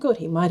communication cord,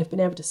 he might have been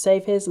able to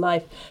save his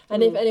life.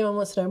 And if anyone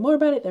wants to know more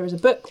about it, there is a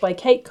book by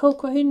Kate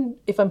Colquhoun,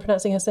 if I'm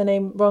pronouncing her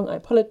surname wrong, I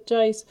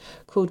apologise,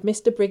 called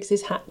Mr.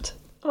 Briggs's Hat.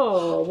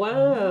 Oh,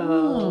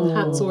 wow.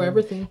 Hats or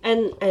everything.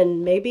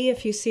 And maybe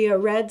if you see a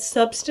red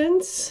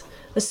substance,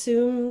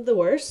 assume the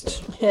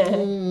worst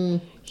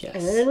Yes.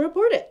 and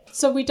report it.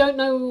 So we don't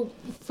know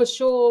for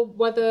sure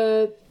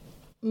whether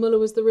Muller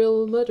was the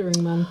real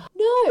murdering man.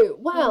 No,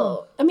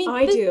 well, I mean...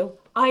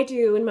 I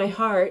do in my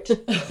heart.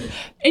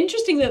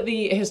 Interesting that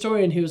the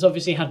historian, who's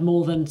obviously had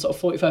more than sort of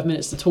 45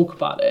 minutes to talk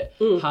about it,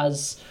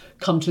 has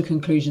come to the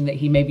conclusion that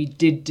he maybe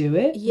did do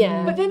it.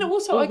 Yeah. But then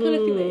also, I kind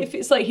of think that if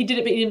it's like he did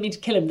it but he didn't mean to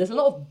kill him, there's a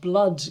lot of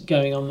blood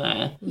going on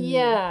there.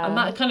 Yeah. And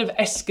that kind of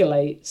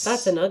escalates.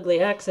 That's an ugly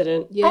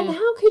accident. Yeah. And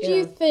how could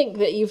you think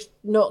that you've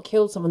not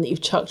killed someone that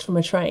you've chucked from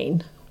a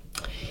train?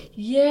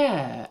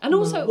 Yeah. And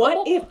also...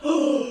 What if...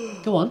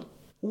 Go on.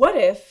 What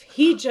if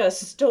he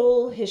just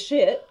stole his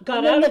shit,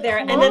 got out of there,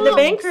 and then the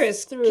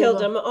bankers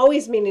killed him,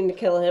 always meaning to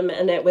kill him,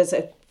 and it was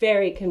a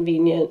very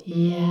convenient.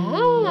 Yeah.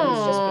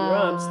 He's just been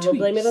robbed. Still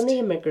blame it on the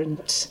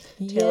immigrant.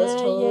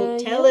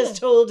 Tale is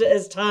told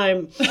as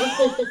time.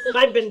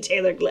 I've been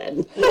Taylor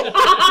Glenn.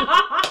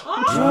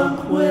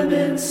 Drunk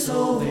women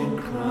solving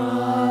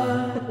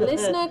crime.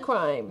 Listener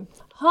crime.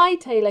 Hi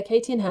Taylor,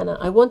 Katie and Hannah.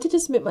 I wanted to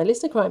submit my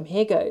listener crime.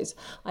 Here goes.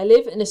 I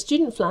live in a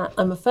student flat.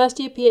 I'm a first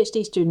year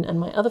PhD student and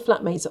my other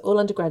flatmates are all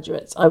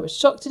undergraduates. I was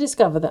shocked to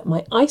discover that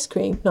my ice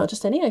cream, not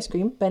just any ice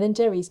cream, Ben &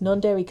 Jerry's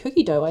non-dairy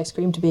cookie dough ice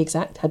cream to be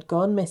exact, had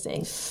gone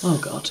missing. Oh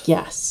God.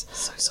 Yes.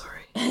 So sorry.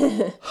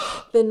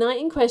 The night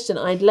in question,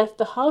 I'd left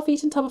the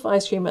half-eaten tub of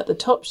ice cream at the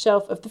top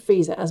shelf of the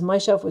freezer as my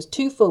shelf was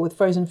too full with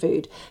frozen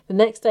food. The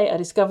next day, I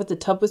discovered the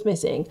tub was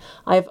missing.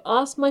 I have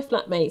asked my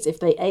flatmates if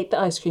they ate the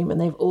ice cream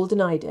and they've all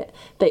denied it.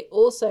 They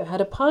also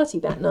had a party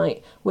that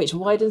night, which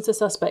widens the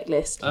suspect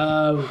list.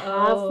 Have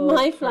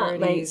my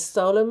flatmates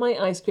stolen my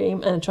ice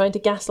cream and are trying to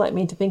gaslight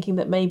me into thinking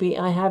that maybe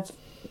I have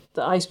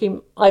the ice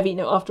cream I've eaten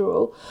it after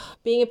all.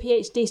 Being a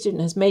PhD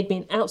student has made me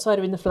an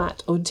outsider in the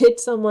flat, or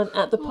did someone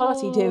at the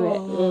party do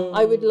it?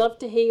 I would love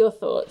to hear your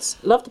thoughts.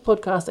 Love the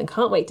podcast and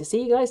can't wait to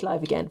see you guys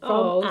live again.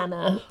 From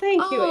Anna.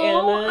 Thank you,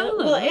 Anna.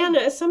 Well, Anna,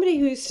 as somebody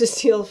who used to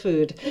steal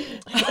food.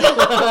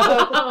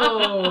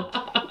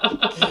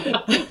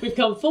 We've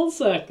come full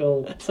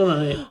circle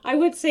tonight. I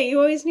would say you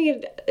always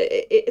need,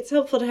 it's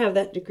helpful to have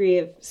that degree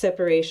of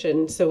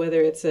separation. So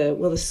whether it's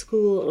the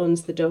school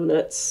owns the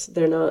donuts,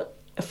 they're not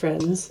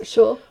friends.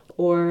 Sure.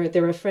 Or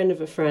they're a friend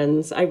of a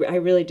friend's. I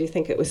really do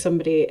think it was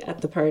somebody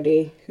at the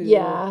party who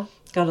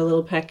got a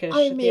little peckish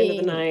at the end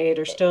of the night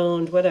or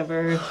stoned,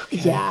 whatever.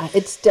 Yeah,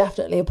 it's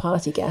definitely a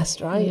party guest,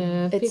 right?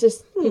 Yeah, it's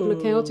just people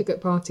are chaotic at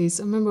parties.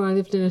 I remember I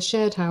lived in a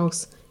shared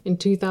house in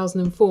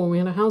 2004 and we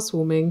had a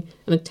housewarming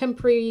and a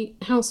temporary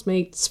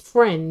housemate's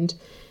friend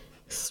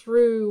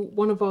threw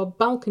one of our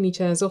balcony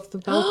chairs off the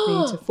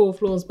balcony to 4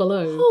 floors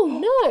below. Oh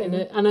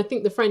no. And I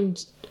think the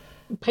friend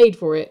paid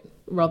for it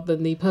rather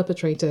than the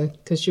perpetrator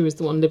because she was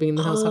the one living in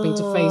the house having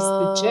to face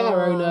the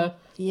chair owner.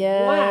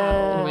 Yeah.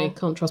 Wow. Anyway,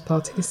 can't trust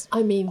parties.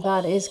 I mean,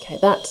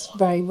 that's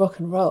very rock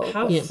and roll.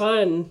 How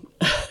fun.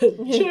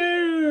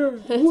 Chair!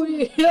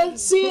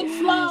 Let's see it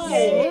fly!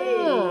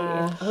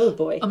 Yeah. Oh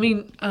boy. I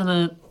mean,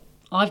 Anna,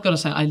 I've got to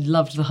say, I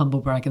loved the humble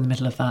brag in the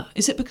middle of that.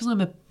 Is it because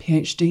I'm a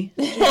PhD?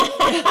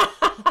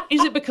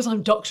 Is it because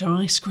I'm Dr.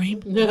 Ice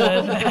Cream?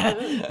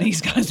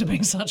 These guys are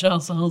being such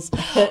assholes.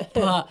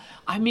 But,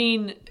 I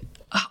mean,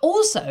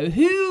 also,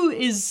 who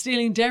is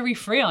stealing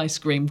dairy-free ice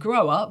cream?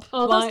 Grow up.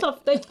 Oh, that's tough.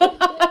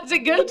 Is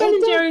it good? The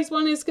Ben & Jerry's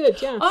one is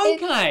good, yeah.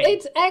 Okay.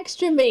 It's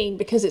extra mean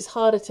because it's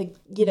harder to, you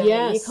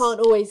Yes. can't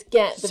always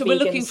get the So we're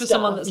vegan looking for stuff.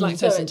 someone that's lactose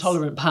So it's-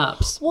 intolerant,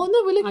 perhaps. Well,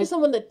 no, we're looking for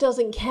someone that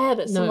doesn't care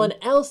that someone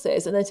else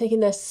is, and they're taking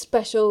their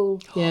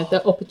special. Yeah,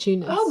 they're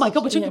opportunists. Oh my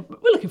God, we're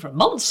looking for a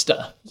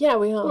monster. Yeah,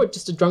 we are. Or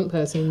just a drunk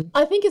person.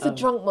 I think it's a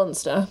drunk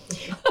monster.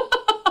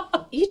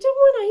 You don't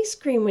want ice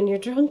cream when you're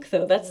drunk,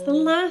 though. That's the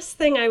last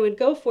thing I would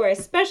go for,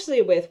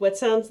 especially with what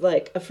sounds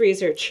like a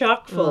freezer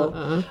chock full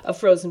of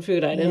frozen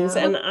food items.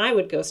 And I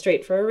would go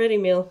straight for a ready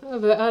meal.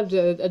 I had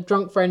a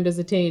drunk friend as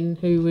a teen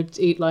who would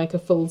eat like a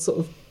full sort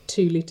of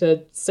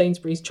 2-litre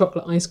Sainsbury's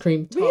chocolate ice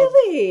cream tub.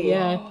 Really?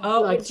 Yeah.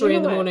 Like 3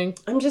 in the morning.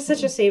 I'm just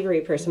such a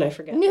savory person, I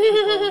forget.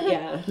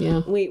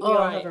 Yeah. We all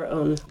have our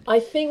own.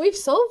 I think we've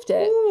solved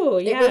it. Ooh,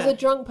 It yeah. was a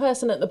drunk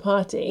person at the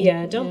party.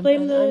 Yeah, don't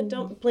blame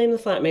the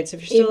flatmates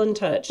if you're still in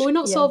touch. But we're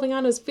not solving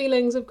Anna's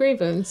feelings of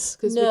grievance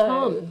because we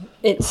can't.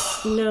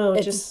 It's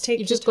just take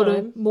You've your just got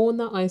time. to mourn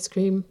that ice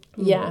cream.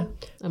 yeah.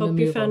 And Hope then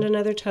you move found on.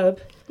 another tub,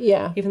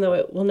 Yeah. even though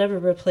it will never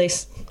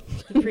replace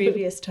the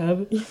previous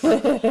tub. Also,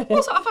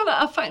 I found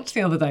out a fact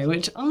the other day,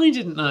 which I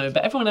didn't know,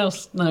 but everyone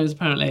else knows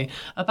apparently,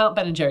 about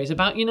Ben & Jerry's,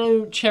 about,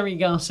 Cherry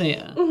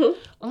Garcia.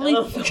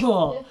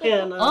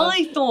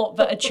 I thought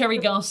that a Cherry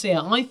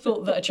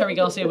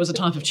Garcia was a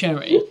type of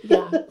cherry.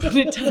 Yeah. But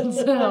it turns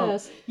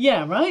out,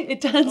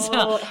 it turns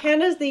Oh, out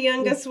Hannah's the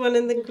youngest one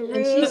in the group.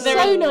 She's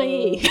so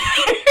naive.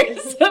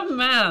 there's a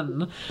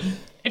man,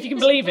 if you can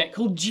believe it,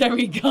 called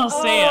Jerry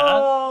Garcia.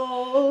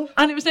 Oh.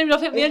 And it was named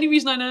after him. The only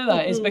reason I know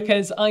that is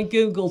because I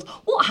Googled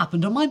what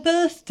happened on my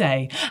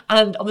birthday.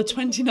 And on the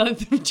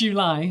 29th of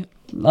July,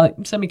 like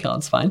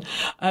semi-cards, fine,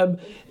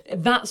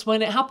 that's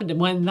when it happened and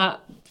when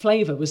that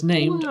flavour was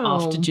named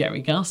after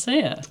Jerry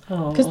Garcia.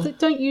 Because they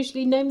don't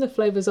usually name the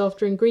flavours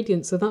after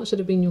ingredients, so that should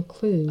have been your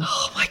clue.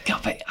 Oh my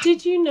God. But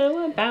Did you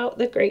know about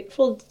the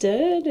Grateful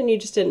Dead and you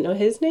just didn't know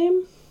his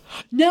name?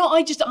 no,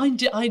 I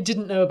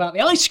didn't know about the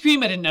ice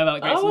cream. I didn't know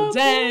about the Grateful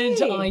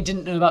Dead. I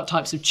didn't know about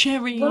types of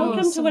cherries.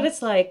 Welcome to what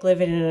it's like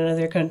living in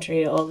another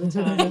country all the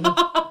time.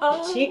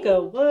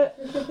 Chica, what?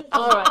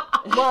 All right.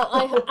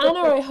 Well,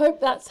 Anna, I hope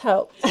that's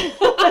helped.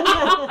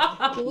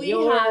 We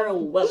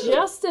have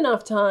just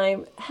enough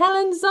time.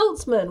 Helen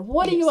Zaltzman,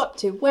 what are you up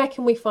to? Where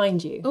can we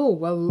find you? Oh,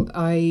 well,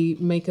 I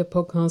make a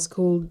podcast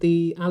called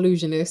The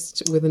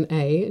Allusionist with an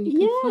A, and you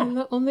can find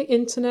that on the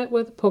internet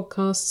where the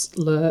podcasts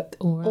lurk,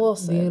 or at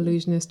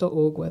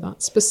theallusionist.org where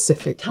that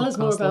specific Tell us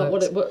more about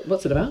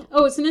what's it about.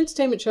 Oh, it's an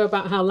entertainment show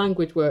about how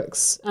language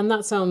works, and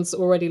that sounds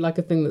already like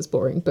a thing that's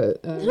boring, but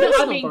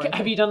I mean,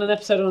 have you done an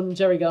episode on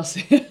Jerry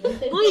Garcia?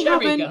 I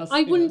haven't.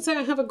 I wouldn't say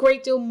I have a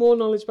great deal more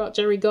knowledge about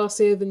Jerry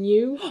Garcia than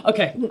you.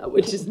 Okay,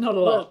 which is not a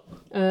lot.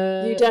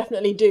 You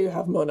definitely do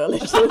have more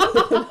knowledge than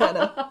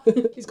Hannah.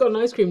 He's got an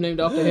ice cream named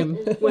after him.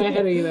 Way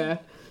ahead of you there.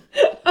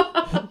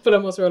 But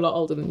I'm also a lot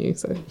older than you,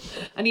 so.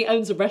 And he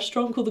owns a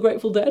restaurant called The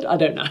Grateful Dead? I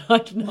don't know. I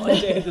have no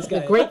idea who this guy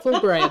is. The Grateful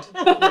Bread.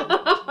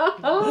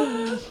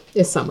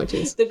 It's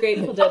sandwiches. The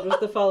Grateful Dead was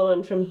the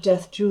follow-on from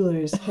Death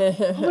Jewelers.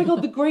 Oh my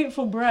god, The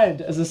Grateful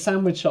Bread as a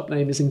sandwich shop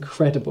name is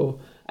incredible.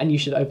 And you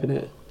should open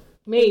it.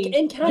 Me?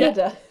 In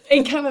Canada. Yeah.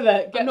 In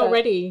Canada. I'm not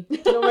ready.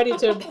 I'm not ready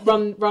to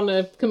run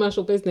a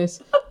commercial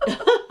business.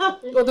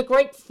 Or The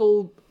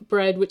Grateful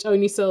Bread, which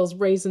only sells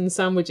raisin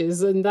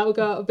sandwiches, and that will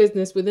go out of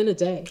business within a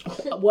day.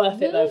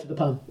 Worth it though for the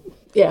pun.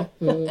 Yeah,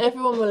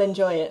 everyone will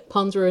enjoy it.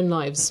 Puns ruin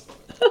lives.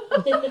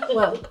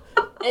 Well,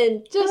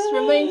 and just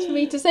remains for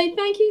me to say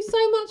thank you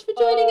so much for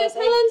joining us,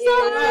 Helen.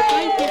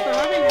 Thank you for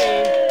having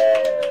me.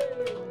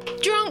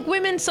 Drunk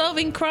Women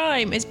Solving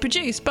Crime is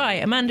produced by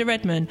Amanda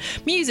Redman.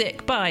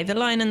 Music by The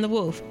Lion and the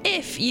Wolf.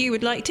 If you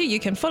would like to, you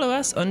can follow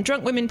us on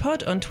Drunk Women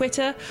Pod on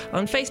Twitter.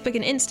 On Facebook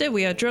and Insta,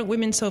 we are Drunk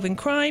Women Solving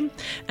Crime.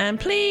 And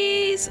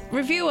please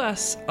review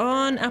us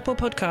on Apple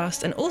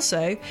Podcast. And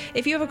also,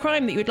 if you have a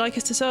crime that you would like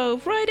us to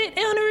solve, write it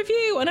on a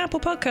review on Apple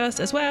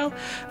Podcast as well.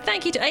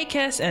 Thank you to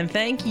ACAS and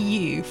thank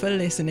you for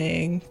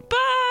listening.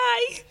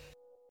 Bye!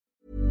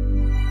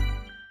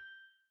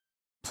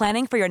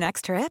 Planning for your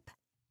next trip?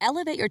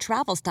 Elevate your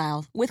travel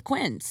style with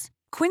Quince.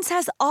 Quince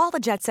has all the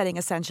jet-setting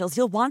essentials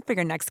you'll want for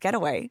your next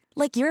getaway,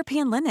 like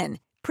European linen,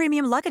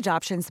 premium luggage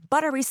options,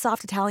 buttery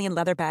soft Italian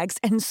leather bags,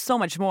 and so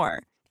much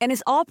more. And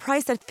is all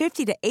priced at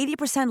 50 to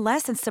 80%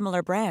 less than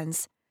similar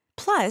brands.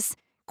 Plus,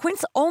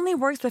 Quince only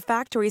works with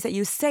factories that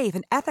use safe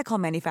and ethical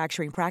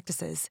manufacturing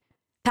practices.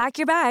 Pack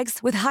your bags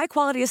with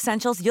high-quality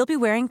essentials you'll be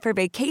wearing for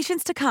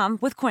vacations to come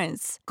with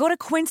Quince. Go to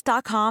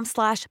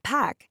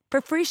quince.com/pack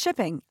for free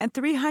shipping and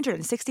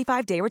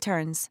 365-day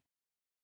returns.